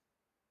me.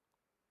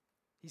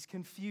 He's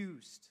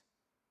confused.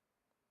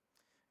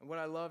 And what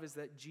I love is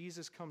that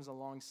Jesus comes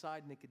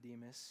alongside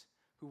Nicodemus,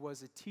 who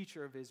was a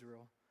teacher of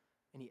Israel,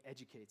 and he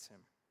educates him.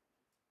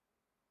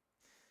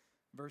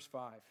 Verse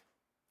 5,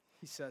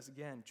 he says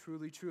again,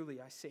 truly, truly,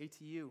 I say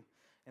to you,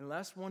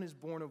 unless one is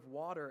born of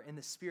water and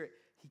the Spirit,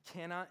 he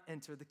cannot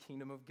enter the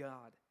kingdom of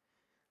God.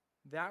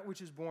 That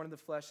which is born of the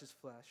flesh is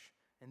flesh,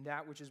 and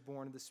that which is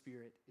born of the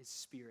Spirit is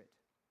spirit.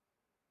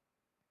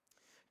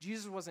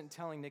 Jesus wasn't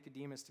telling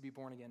Nicodemus to be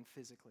born again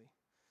physically.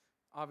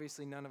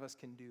 Obviously, none of us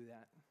can do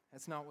that.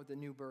 That's not what the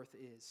new birth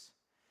is.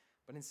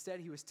 But instead,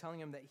 he was telling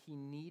him that he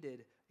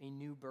needed a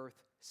new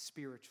birth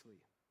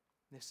spiritually.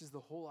 This is the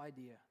whole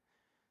idea.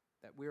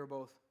 that we are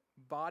both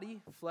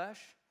body, flesh,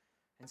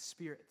 and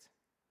spirit.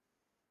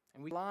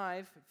 And we are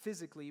alive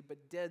physically,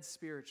 but dead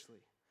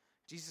spiritually.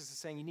 Jesus is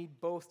saying you need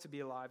both to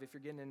be alive if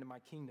you're getting into my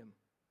kingdom.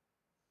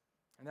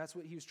 And that's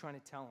what he was trying to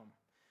tell him.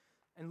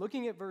 And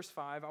looking at verse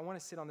 5, I want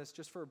to sit on this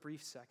just for a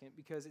brief second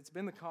because it's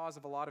been the cause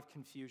of a lot of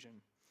confusion.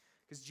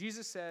 Because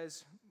Jesus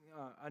says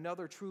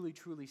another truly,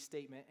 truly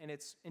statement, and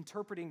it's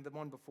interpreting the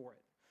one before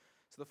it.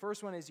 So the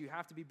first one is you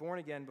have to be born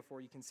again before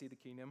you can see the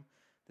kingdom.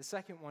 The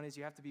second one is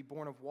you have to be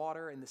born of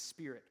water and the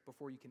Spirit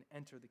before you can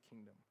enter the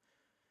kingdom.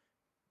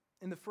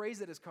 And the phrase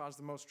that has caused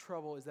the most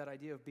trouble is that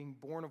idea of being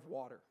born of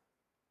water.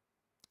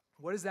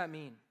 What does that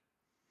mean?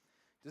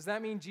 Does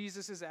that mean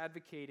Jesus is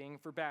advocating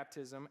for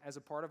baptism as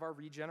a part of our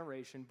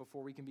regeneration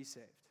before we can be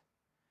saved?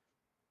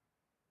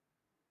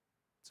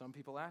 Some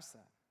people ask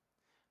that.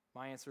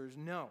 My answer is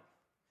no.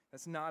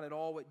 That's not at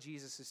all what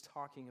Jesus is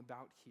talking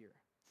about here.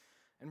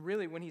 And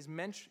really, when he's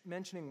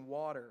mentioning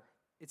water,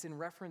 it's in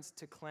reference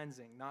to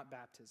cleansing, not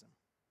baptism.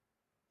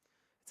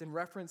 It's in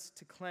reference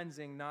to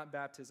cleansing, not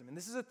baptism. And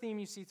this is a theme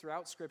you see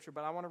throughout Scripture,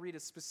 but I want to read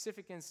a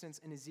specific instance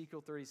in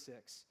Ezekiel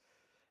 36.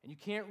 And you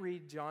can't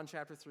read John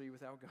chapter 3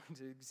 without going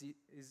to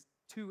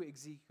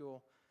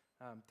Ezekiel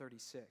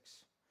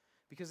 36,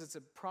 because it's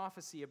a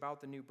prophecy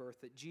about the new birth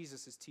that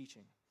Jesus is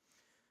teaching.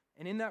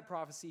 And in that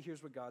prophecy,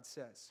 here's what God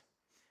says.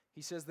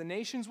 He says, "The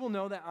nations will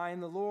know that I am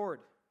the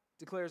Lord,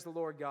 declares the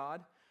Lord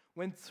God,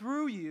 when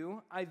through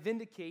you I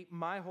vindicate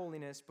my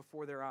holiness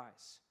before their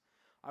eyes.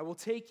 I will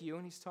take you,"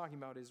 and he's talking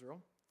about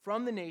Israel,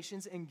 "from the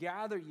nations and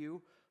gather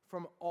you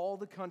from all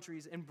the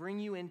countries and bring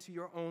you into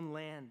your own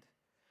land.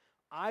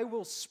 I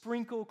will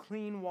sprinkle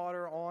clean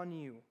water on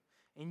you,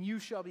 and you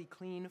shall be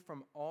clean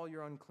from all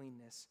your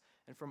uncleanness,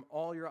 and from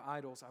all your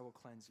idols I will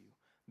cleanse you."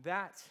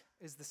 That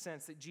is the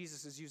sense that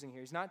Jesus is using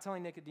here. He's not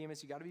telling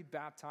Nicodemus, you got to be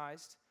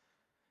baptized.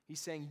 He's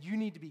saying you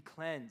need to be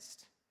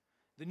cleansed.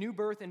 The new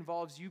birth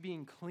involves you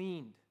being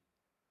cleaned.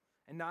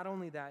 And not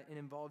only that, it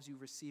involves you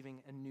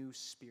receiving a new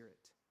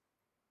spirit.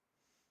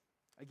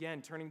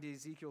 Again, turning to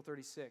Ezekiel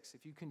 36,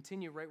 if you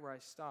continue right where I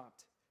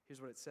stopped,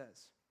 here's what it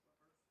says.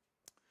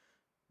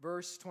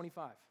 Verse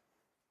 25.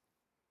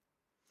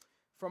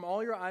 "From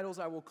all your idols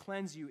I will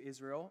cleanse you,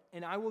 Israel,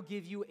 and I will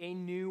give you a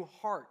new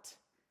heart."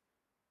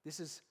 This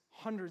is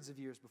hundreds of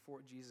years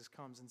before Jesus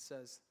comes and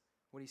says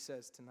what he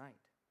says tonight.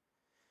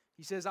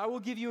 He says, "I will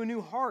give you a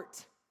new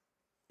heart,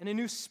 and a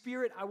new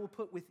spirit I will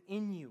put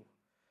within you.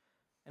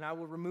 And I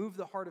will remove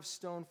the heart of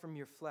stone from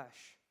your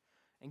flesh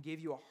and give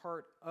you a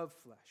heart of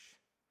flesh.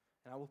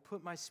 And I will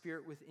put my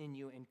spirit within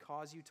you and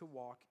cause you to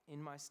walk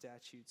in my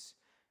statutes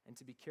and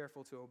to be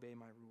careful to obey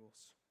my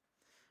rules."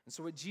 And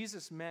so what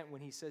Jesus meant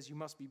when he says you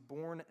must be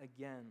born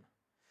again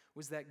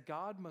was that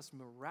God must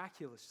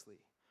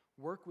miraculously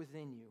work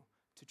within you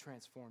to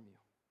transform you.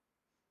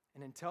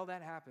 And until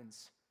that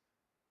happens,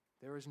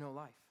 there is no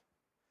life.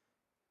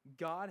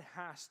 God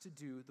has to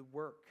do the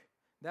work.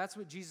 That's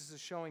what Jesus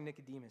is showing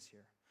Nicodemus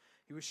here.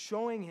 He was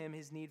showing him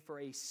his need for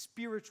a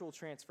spiritual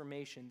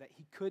transformation that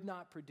he could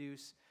not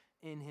produce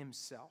in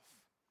himself.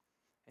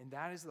 And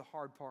that is the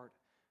hard part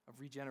of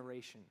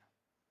regeneration.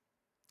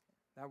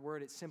 That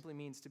word, it simply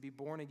means to be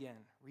born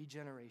again,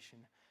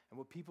 regeneration. And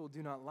what people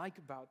do not like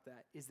about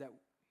that is that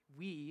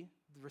we,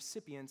 the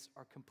recipients,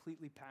 are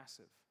completely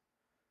passive.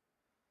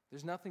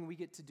 There's nothing we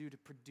get to do to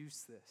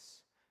produce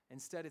this.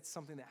 Instead, it's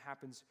something that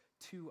happens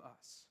to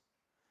us.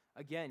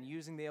 Again,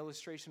 using the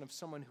illustration of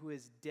someone who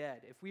is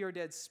dead. If we are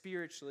dead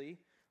spiritually,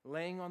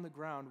 laying on the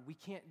ground, we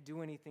can't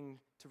do anything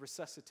to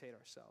resuscitate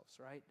ourselves,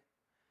 right?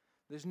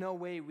 There's no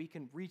way we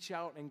can reach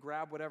out and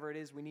grab whatever it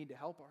is we need to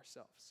help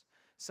ourselves.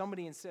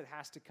 Somebody instead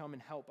has to come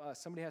and help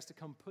us. Somebody has to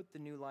come put the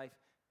new life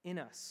in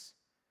us.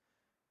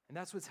 And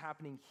that's what's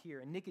happening here.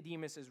 And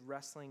Nicodemus is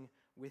wrestling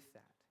with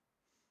that.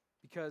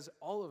 Because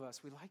all of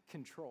us, we like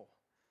control.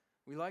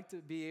 We like to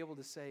be able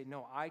to say,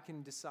 no, I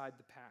can decide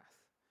the path.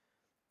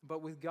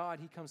 But with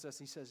God, he comes to us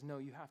and he says, no,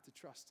 you have to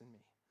trust in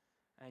me.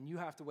 And you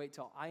have to wait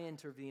till I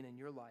intervene in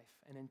your life.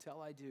 And until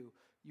I do,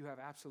 you have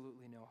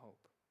absolutely no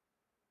hope.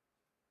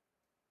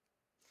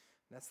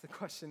 That's the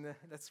question.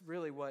 That's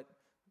really what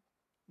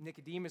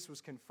Nicodemus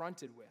was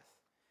confronted with.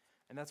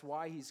 And that's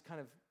why he's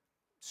kind of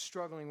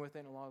struggling with it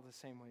in a lot of the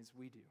same ways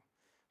we do.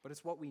 But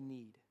it's what we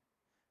need.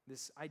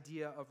 This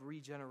idea of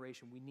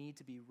regeneration. We need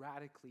to be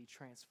radically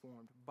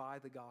transformed by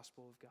the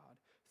gospel of God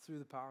through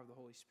the power of the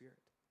Holy Spirit.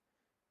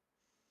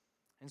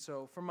 And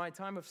so from my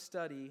time of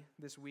study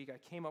this week, I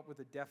came up with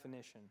a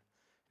definition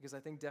because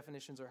I think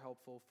definitions are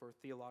helpful for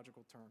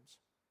theological terms,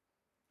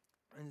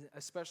 and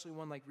especially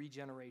one like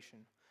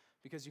regeneration,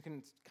 because you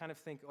can kind of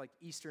think like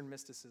Eastern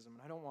mysticism,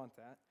 and I don't want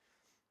that.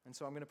 And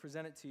so I'm going to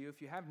present it to you.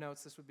 If you have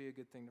notes, this would be a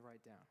good thing to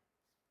write down.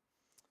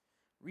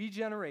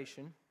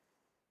 Regeneration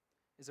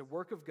is a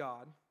work of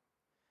God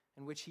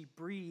in which he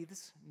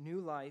breathes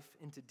new life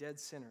into dead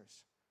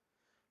sinners,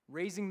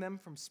 raising them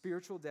from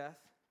spiritual death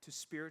to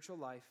spiritual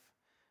life,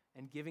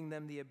 and giving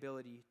them the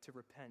ability to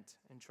repent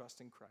and trust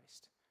in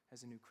Christ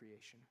as a new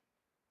creation.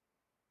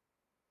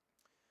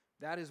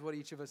 That is what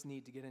each of us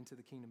need to get into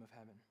the kingdom of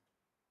heaven.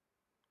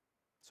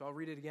 So I'll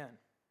read it again,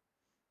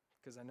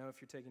 because I know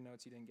if you're taking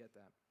notes, you didn't get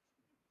that.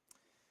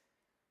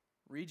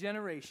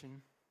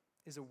 Regeneration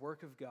is a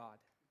work of God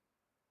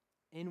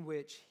in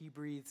which he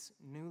breathes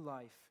new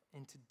life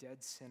into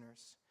dead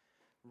sinners,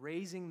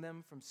 raising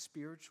them from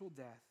spiritual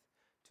death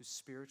to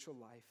spiritual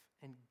life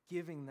and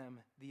giving them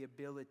the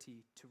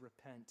ability to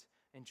repent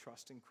and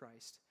trust in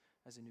Christ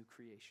as a new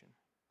creation.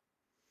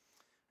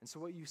 And so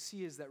what you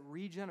see is that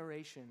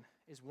regeneration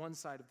is one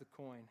side of the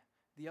coin.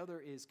 The other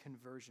is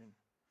conversion.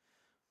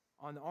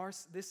 On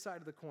this side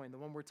of the coin, the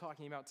one we're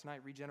talking about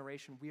tonight,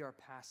 regeneration, we are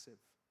passive.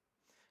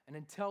 And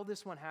until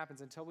this one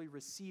happens, until we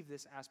receive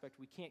this aspect,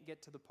 we can't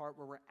get to the part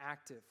where we're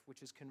active,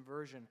 which is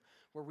conversion,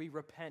 where we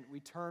repent,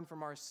 we turn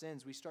from our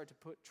sins, we start to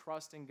put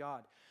trust in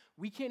God.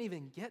 We can't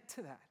even get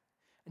to that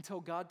until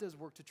God does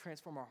work to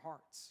transform our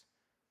hearts.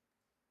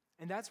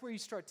 And that's where you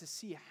start to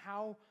see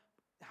how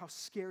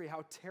scary,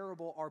 how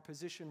terrible our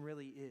position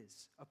really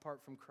is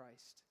apart from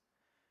Christ.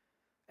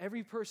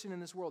 Every person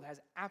in this world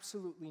has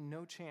absolutely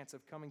no chance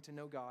of coming to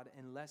know God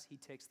unless he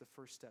takes the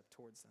first step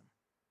towards them.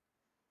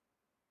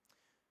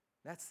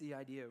 That's the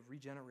idea of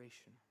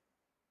regeneration.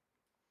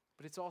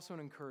 But it's also an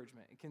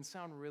encouragement. It can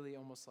sound really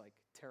almost like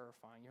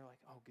terrifying. You're like,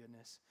 oh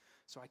goodness,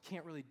 so I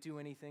can't really do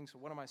anything, so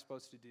what am I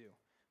supposed to do?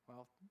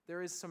 Well,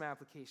 there is some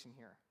application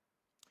here.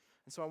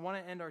 And so I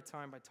want to end our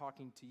time by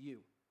talking to you.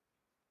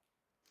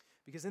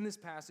 Because in this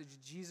passage,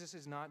 Jesus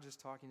is not just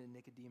talking to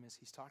Nicodemus,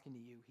 he's talking to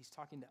you, he's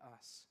talking to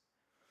us.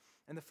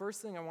 And the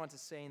first thing I want to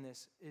say in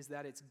this is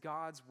that it's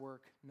God's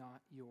work,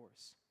 not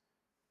yours.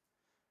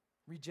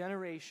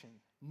 Regeneration,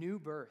 new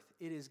birth,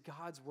 it is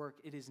God's work,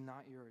 it is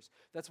not yours.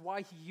 That's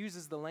why he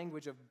uses the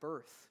language of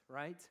birth,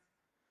 right?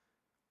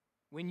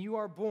 When you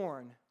are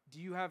born, do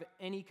you have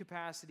any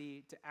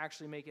capacity to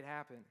actually make it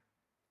happen?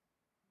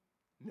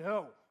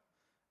 No,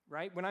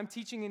 right? When I'm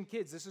teaching in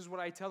kids, this is what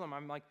I tell them.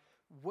 I'm like,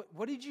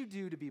 what did you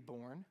do to be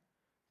born?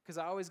 Because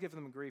I always give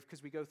them grief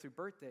because we go through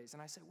birthdays.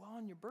 And I say, well,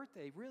 on your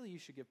birthday, really you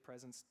should give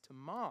presents to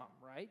mom,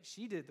 right?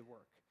 She did the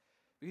work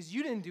because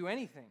you didn't do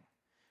anything.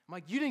 I'm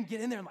like, you didn't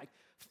get in there and like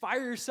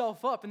fire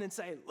yourself up and then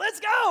say, let's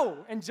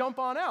go, and jump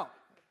on out,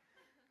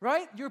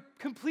 right? You're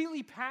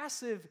completely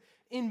passive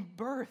in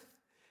birth.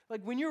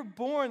 Like when you're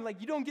born,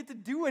 like you don't get to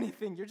do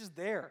anything. You're just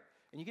there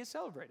and you get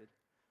celebrated.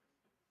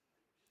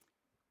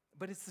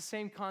 But it's the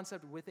same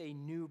concept with a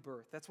new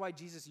birth. That's why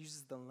Jesus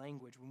uses the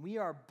language. When we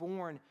are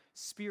born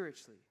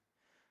spiritually,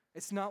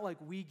 it's not like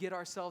we get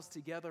ourselves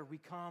together, we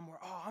come,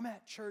 I'm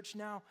at church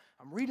now,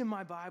 I'm reading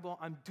my Bible,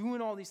 I'm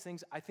doing all these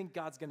things, I think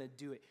God's going to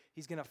do it.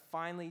 He's going to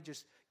finally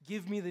just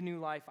give me the new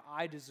life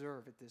I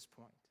deserve at this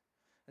point.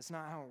 That's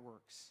not how it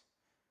works.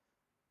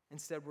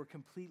 Instead, we're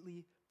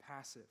completely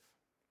passive.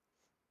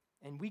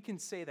 And we can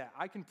say that.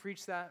 I can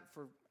preach that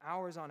for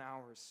hours on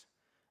hours.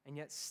 And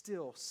yet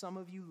still, some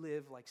of you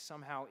live like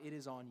somehow it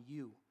is on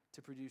you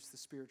to produce the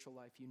spiritual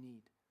life you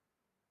need.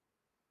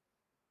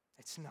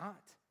 It's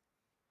not.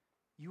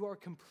 You are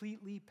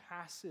completely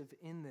passive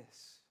in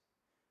this.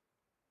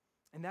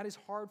 And that is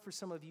hard for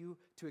some of you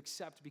to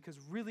accept because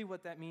really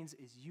what that means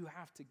is you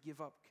have to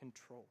give up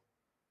control.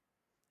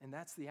 And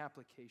that's the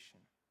application.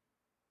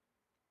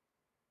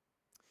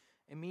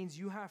 It means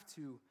you have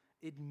to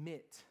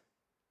admit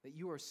that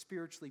you are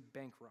spiritually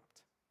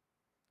bankrupt.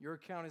 Your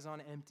account is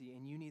on empty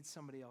and you need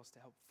somebody else to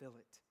help fill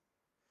it.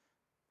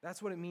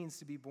 That's what it means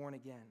to be born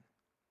again.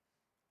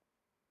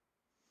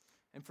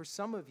 And for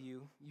some of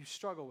you, you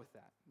struggle with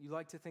that. You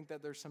like to think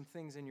that there's some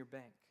things in your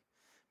bank.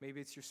 Maybe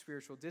it's your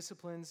spiritual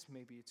disciplines,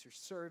 maybe it's your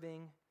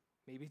serving,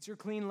 maybe it's your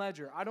clean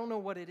ledger. I don't know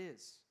what it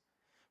is,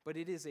 but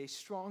it is a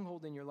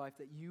stronghold in your life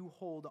that you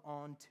hold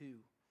on to.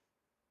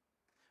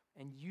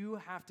 And you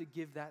have to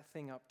give that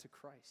thing up to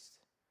Christ.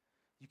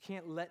 You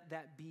can't let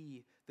that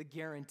be the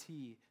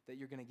guarantee that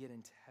you're going to get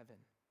into heaven.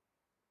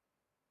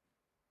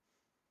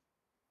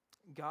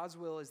 God's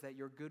will is that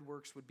your good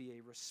works would be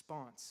a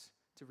response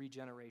to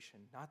regeneration,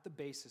 not the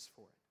basis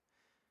for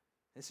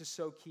it. This is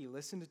so key.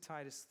 Listen to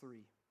Titus 3.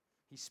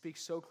 He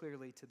speaks so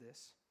clearly to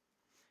this.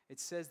 It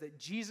says that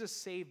Jesus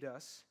saved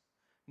us,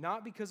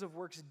 not because of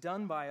works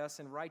done by us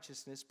in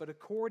righteousness, but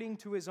according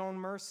to his own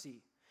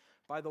mercy,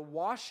 by the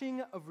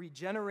washing of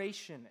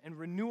regeneration and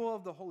renewal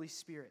of the Holy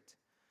Spirit.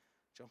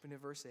 Jumping to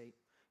verse 8.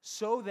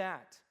 So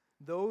that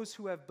those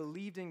who have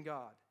believed in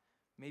God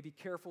may be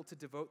careful to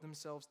devote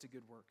themselves to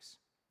good works.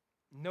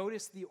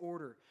 Notice the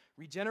order.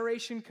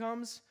 Regeneration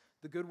comes,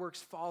 the good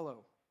works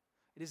follow.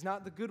 It is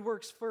not the good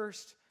works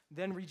first,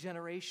 then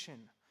regeneration.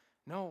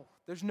 No,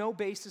 there's no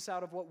basis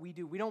out of what we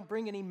do. We don't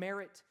bring any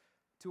merit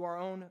to our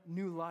own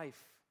new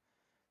life.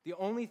 The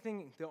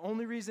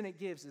only reason it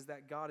gives is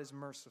that God is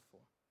merciful.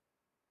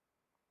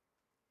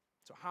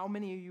 So how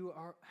many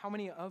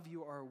of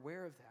you are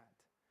aware of that?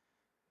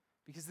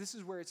 Because this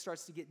is where it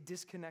starts to get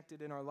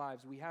disconnected in our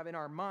lives. We have in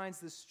our minds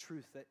this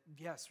truth that,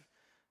 yes,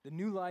 the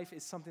new life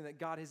is something that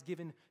God has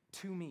given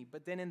to me.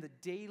 But then in the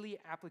daily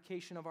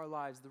application of our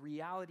lives, the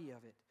reality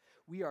of it,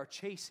 we are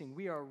chasing,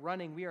 we are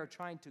running, we are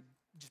trying to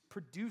just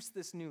produce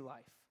this new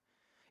life.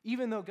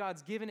 Even though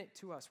God's given it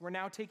to us, we're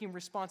now taking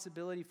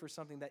responsibility for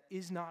something that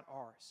is not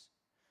ours.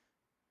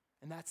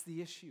 And that's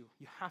the issue.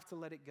 You have to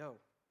let it go.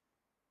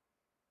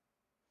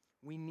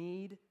 We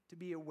need to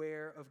be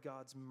aware of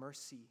God's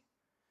mercy.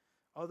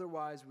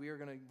 Otherwise, we are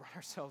going to run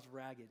ourselves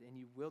ragged, and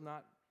you will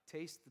not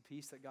taste the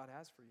peace that God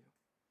has for you.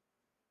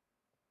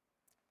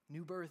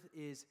 New birth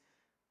is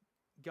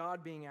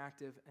God being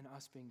active and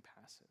us being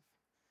passive.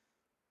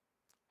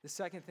 The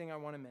second thing I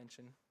want to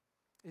mention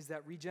is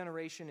that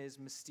regeneration is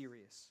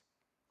mysterious.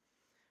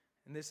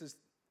 And this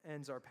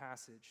ends our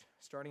passage.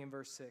 Starting in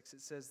verse 6,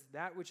 it says,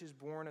 "That which is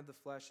born of the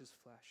flesh is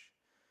flesh,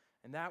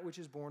 and that which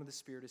is born of the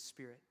Spirit is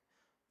spirit.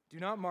 Do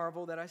not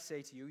marvel that I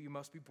say to you, you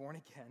must be born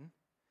again.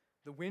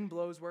 The wind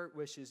blows where it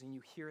wishes, and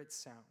you hear its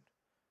sound.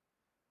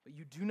 But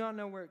you do not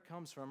know where it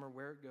comes from or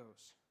where it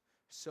goes.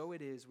 So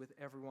it is with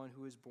everyone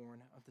who is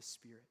born of the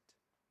Spirit."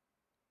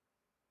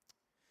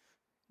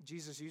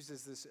 Jesus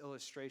uses this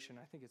illustration.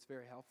 I think it's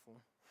very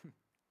helpful.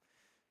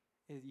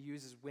 He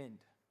uses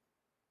wind.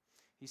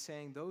 He's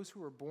saying those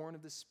who are born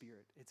of the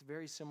Spirit, it's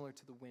very similar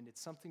to the wind. It's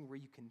something where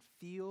you can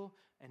feel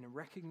and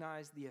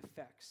recognize the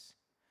effects,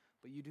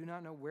 but you do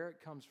not know where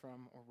it comes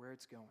from or where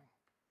it's going.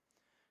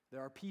 There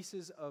are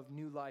pieces of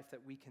new life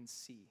that we can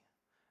see.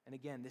 And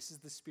again, this is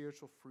the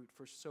spiritual fruit.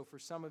 So for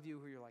some of you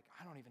who you're like,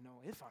 I don't even know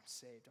if I'm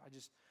saved.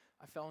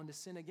 I fell into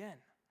sin again.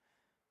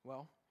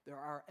 Well, there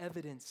are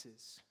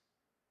evidences.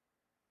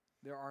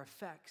 There are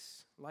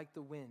effects like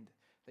the wind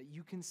that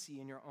you can see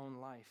in your own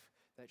life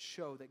that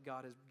show that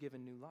God has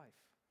given new life.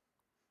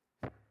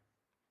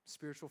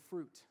 Spiritual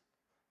fruit,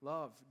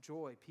 love,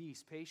 joy,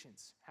 peace,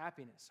 patience,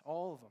 happiness,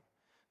 all of them.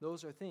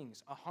 Those are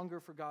things. A hunger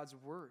for God's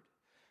word,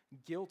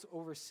 guilt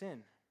over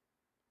sin,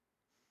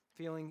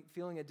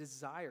 feeling a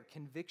desire,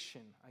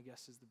 conviction, I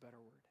guess is the better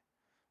word,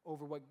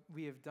 over what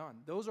we have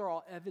done. Those are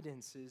all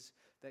evidences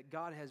that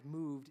God has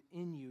moved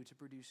in you to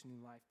produce new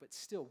life. But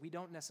still, we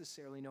don't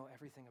necessarily know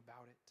everything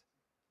about it.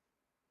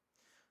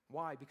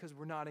 Why? Because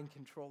we're not in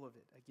control of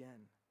it,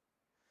 again.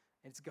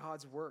 It's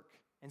God's work,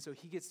 and so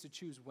he gets to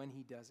choose when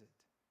he does it.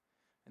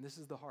 And this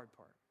is the hard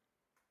part.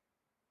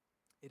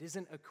 It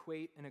isn't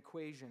an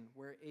equation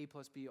where A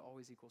plus B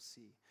always equals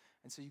C.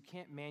 And so you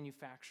can't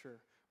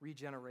manufacture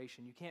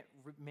regeneration. You can't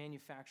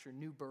manufacture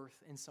new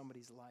birth in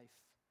somebody's life.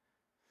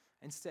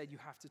 Instead, you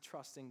have to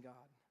trust in God.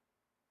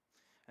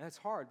 And that's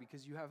hard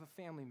because you have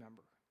a family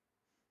member,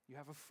 you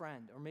have a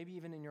friend, or maybe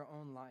even in your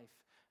own life,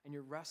 and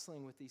you're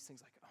wrestling with these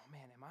things like, oh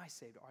man, am I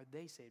saved? Are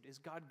they saved? Is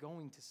God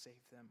going to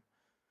save them?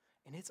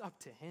 And it's up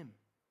to him.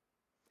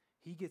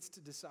 He gets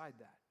to decide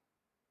that.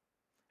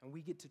 And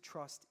we get to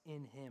trust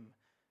in him.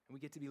 And we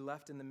get to be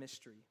left in the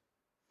mystery.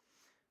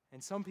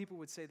 And some people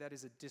would say that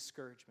is a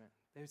discouragement.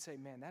 They would say,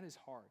 man, that is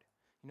hard.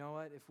 You know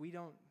what? If we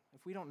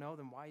don't know,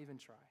 then why even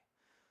try?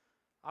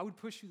 I would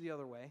push you the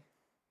other way.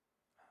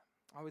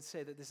 I would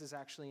say that this is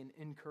actually an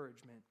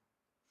encouragement.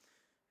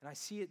 And I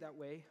see it that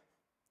way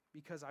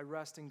because I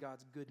rest in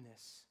God's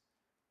goodness.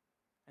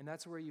 And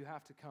that's where you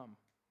have to come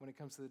when it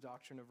comes to the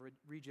doctrine of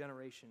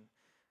regeneration,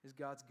 is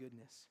God's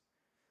goodness.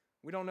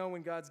 We don't know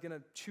when God's going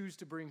to choose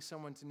to bring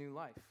someone to new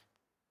life.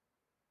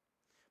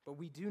 But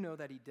we do know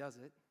that he does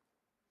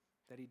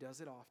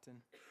it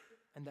often,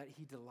 and that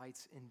he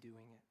delights in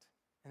doing it,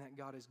 and that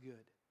God is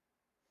good.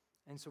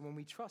 And so when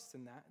we trust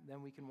in that,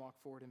 then we can walk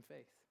forward in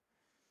faith.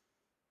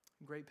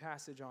 A great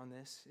passage on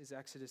this is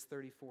Exodus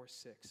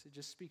 34:6. It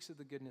just speaks of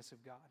the goodness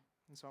of God,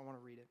 and so I want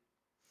to read it.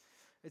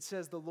 It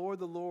says, the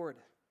Lord,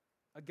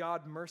 a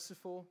God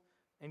merciful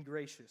and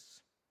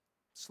gracious,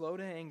 slow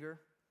to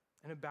anger,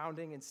 and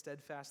abounding in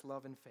steadfast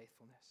love and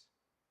faithfulness.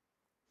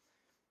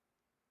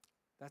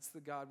 That's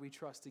the God we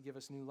trust to give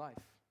us new life.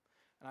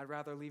 And I'd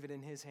rather leave it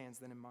in his hands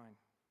than in mine.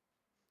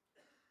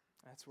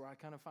 That's where I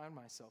kind of find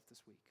myself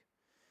this week.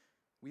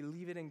 We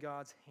leave it in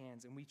God's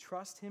hands, and we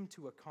trust him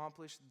to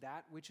accomplish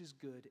that which is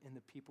good in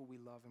the people we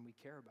love and we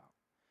care about,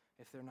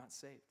 if they're not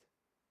saved.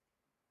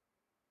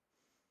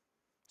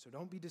 So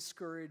don't be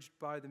discouraged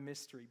by the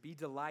mystery. Be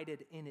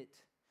delighted in it,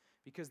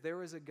 because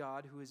there is a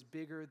God who is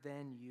bigger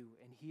than you,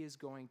 and he is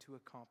going to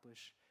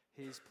accomplish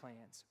his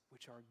plans,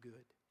 which are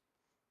good.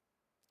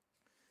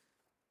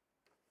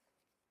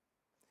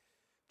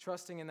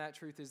 Trusting in that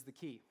truth is the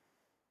key.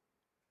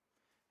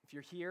 If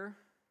you're here,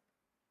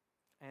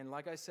 and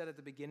like I said at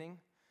the beginning,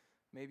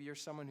 maybe you're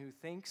someone who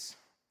thinks,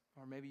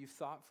 or maybe you've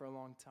thought for a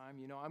long time,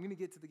 I'm going to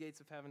get to the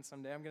gates of heaven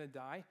someday, I'm going to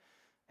die,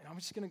 and I'm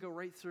just going to go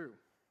right through.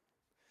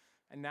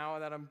 And now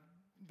that I've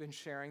been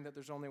sharing that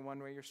there's only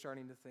one way, you're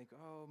starting to think,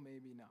 oh,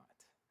 maybe not.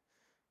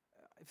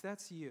 If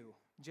that's you,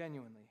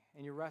 genuinely,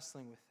 and you're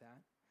wrestling with that,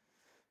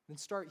 then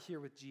start here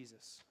with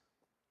Jesus.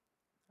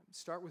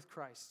 Start with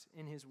Christ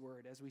in his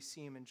word as we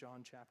see him in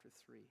John chapter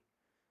 3.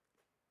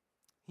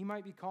 He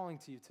might be calling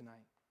to you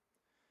tonight.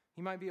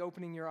 He might be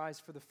opening your eyes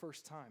for the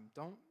first time.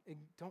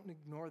 Don't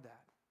ignore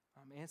that.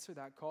 Answer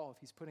that call if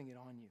he's putting it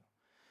on you.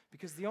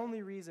 Because the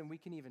only reason we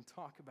can even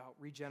talk about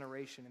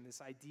regeneration and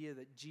this idea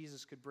that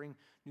Jesus could bring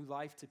new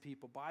life to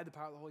people by the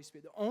power of the Holy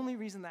Spirit, the only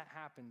reason that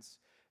happens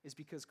is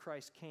because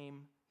Christ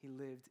came, he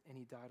lived, and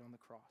he died on the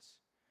cross.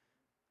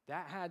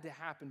 That had to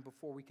happen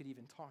before we could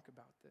even talk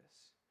about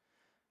this.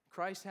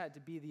 Christ had to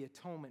be the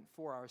atonement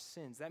for our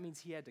sins. That means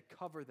he had to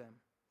cover them,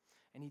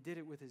 and he did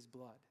it with his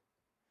blood.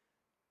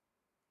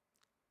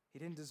 He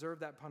didn't deserve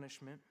that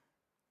punishment,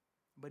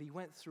 but he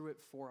went through it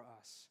for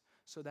us,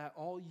 so that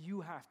all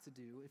you have to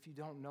do, if you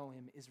don't know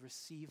him, is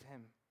receive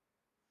him.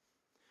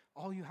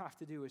 All you have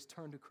to do is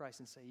turn to Christ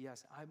and say,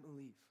 yes, I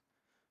believe.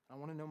 I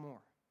want to know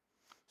more.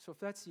 So if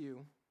that's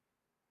you,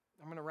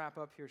 I'm going to wrap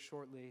up here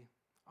shortly.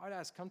 I'd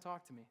ask, come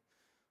talk to me,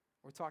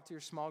 or talk to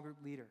your small group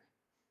leader,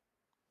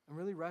 and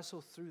really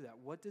wrestle through that.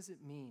 What does it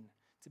mean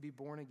to be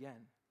born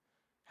again?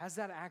 Has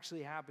that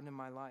actually happened in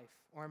my life,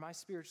 or am I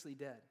spiritually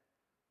dead?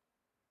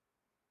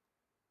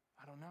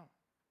 I don't know.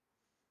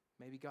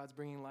 Maybe God's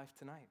bringing life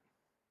tonight,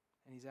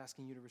 and he's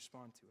asking you to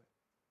respond to it.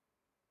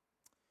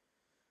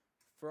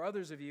 For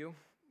others of you,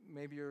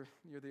 maybe you're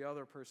the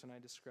other person I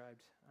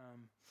described.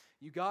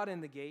 You got in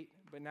the gate,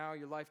 but now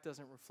your life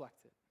doesn't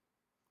reflect it,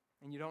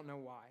 and you don't know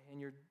why,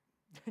 and you're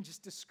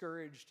just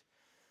discouraged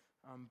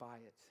by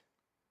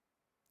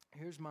it.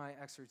 Here's my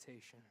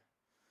exhortation.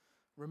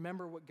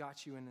 Remember what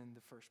got you in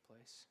the first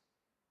place.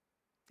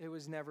 It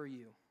was never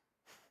you.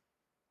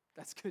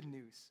 That's good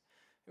news.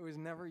 It was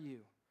never you.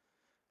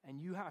 And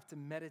you have to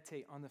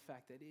meditate on the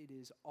fact that it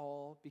is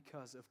all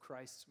because of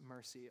Christ's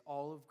mercy,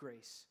 all of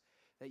grace,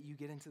 that you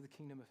get into the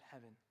kingdom of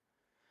heaven.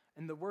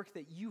 And the work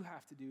that you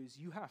have to do is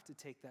you have to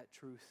take that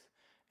truth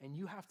and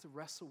you have to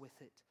wrestle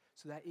with it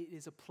so that it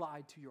is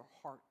applied to your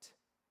heart.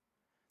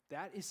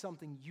 That is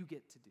something you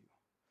get to do.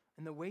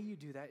 And the way you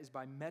do that is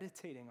by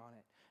meditating on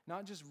it,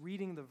 not just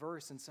reading the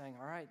verse and saying,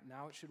 all right,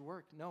 now it should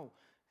work. No,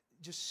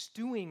 just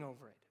stewing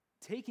over it,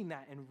 taking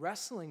that and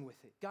wrestling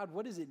with it. God,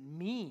 what does it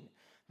mean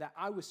that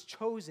I was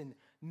chosen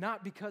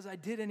not because I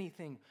did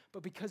anything,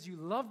 but because you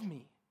loved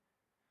me?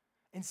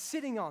 And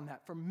sitting on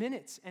that for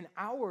minutes and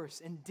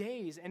hours and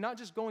days and not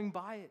just going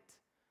by it.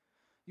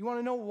 You want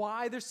to know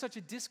why there's such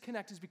a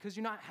disconnect is because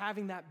you're not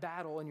having that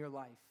battle in your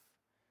life.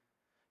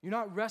 You're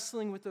not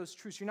wrestling with those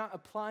truths. You're not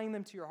applying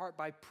them to your heart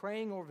by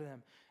praying over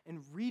them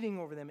and reading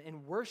over them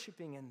and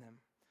worshiping in them.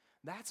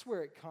 That's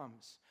where it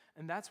comes.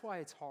 And that's why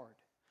it's hard,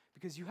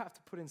 because you have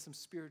to put in some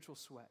spiritual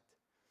sweat.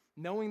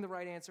 Knowing the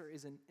right answer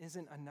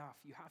isn't enough.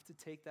 You have to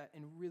take that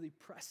and really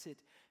press it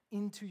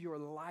into your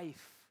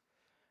life.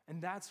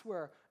 And that's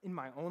where, in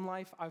my own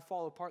life, I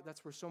fall apart.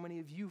 That's where so many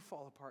of you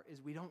fall apart,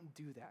 is we don't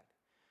do that.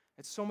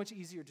 It's so much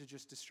easier to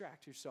just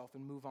distract yourself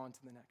and move on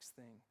to the next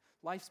thing.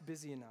 Life's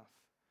busy enough.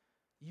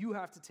 You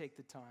have to take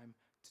the time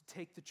to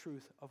take the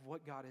truth of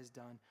what God has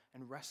done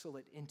and wrestle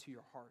it into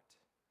your heart.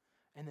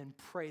 And then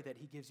pray that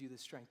he gives you the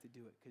strength to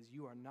do it, because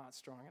you are not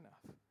strong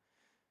enough.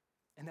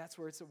 And that's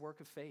where it's a work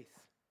of faith.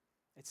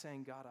 It's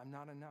saying, God, I'm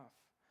not enough,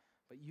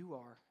 but you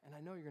are, and I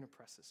know you're going to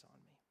press this on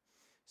me.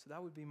 So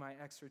that would be my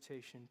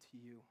exhortation to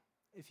you.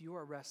 If you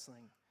are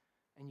wrestling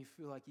and you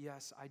feel like,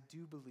 yes, I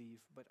do believe,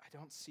 but I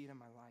don't see it in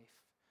my life,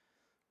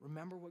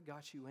 remember what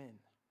got you in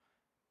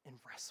and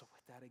wrestle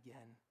with that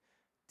again.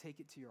 Take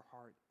it to your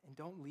heart and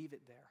don't leave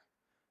it there.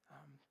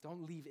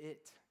 Don't leave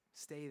it.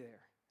 Stay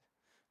there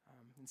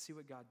and see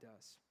what God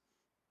does.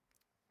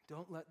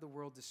 Don't let the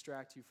world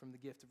distract you from the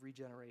gift of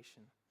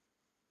regeneration.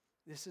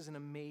 This is an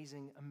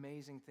amazing,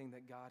 amazing thing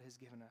that God has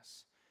given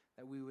us,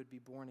 that we would be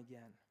born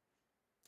again.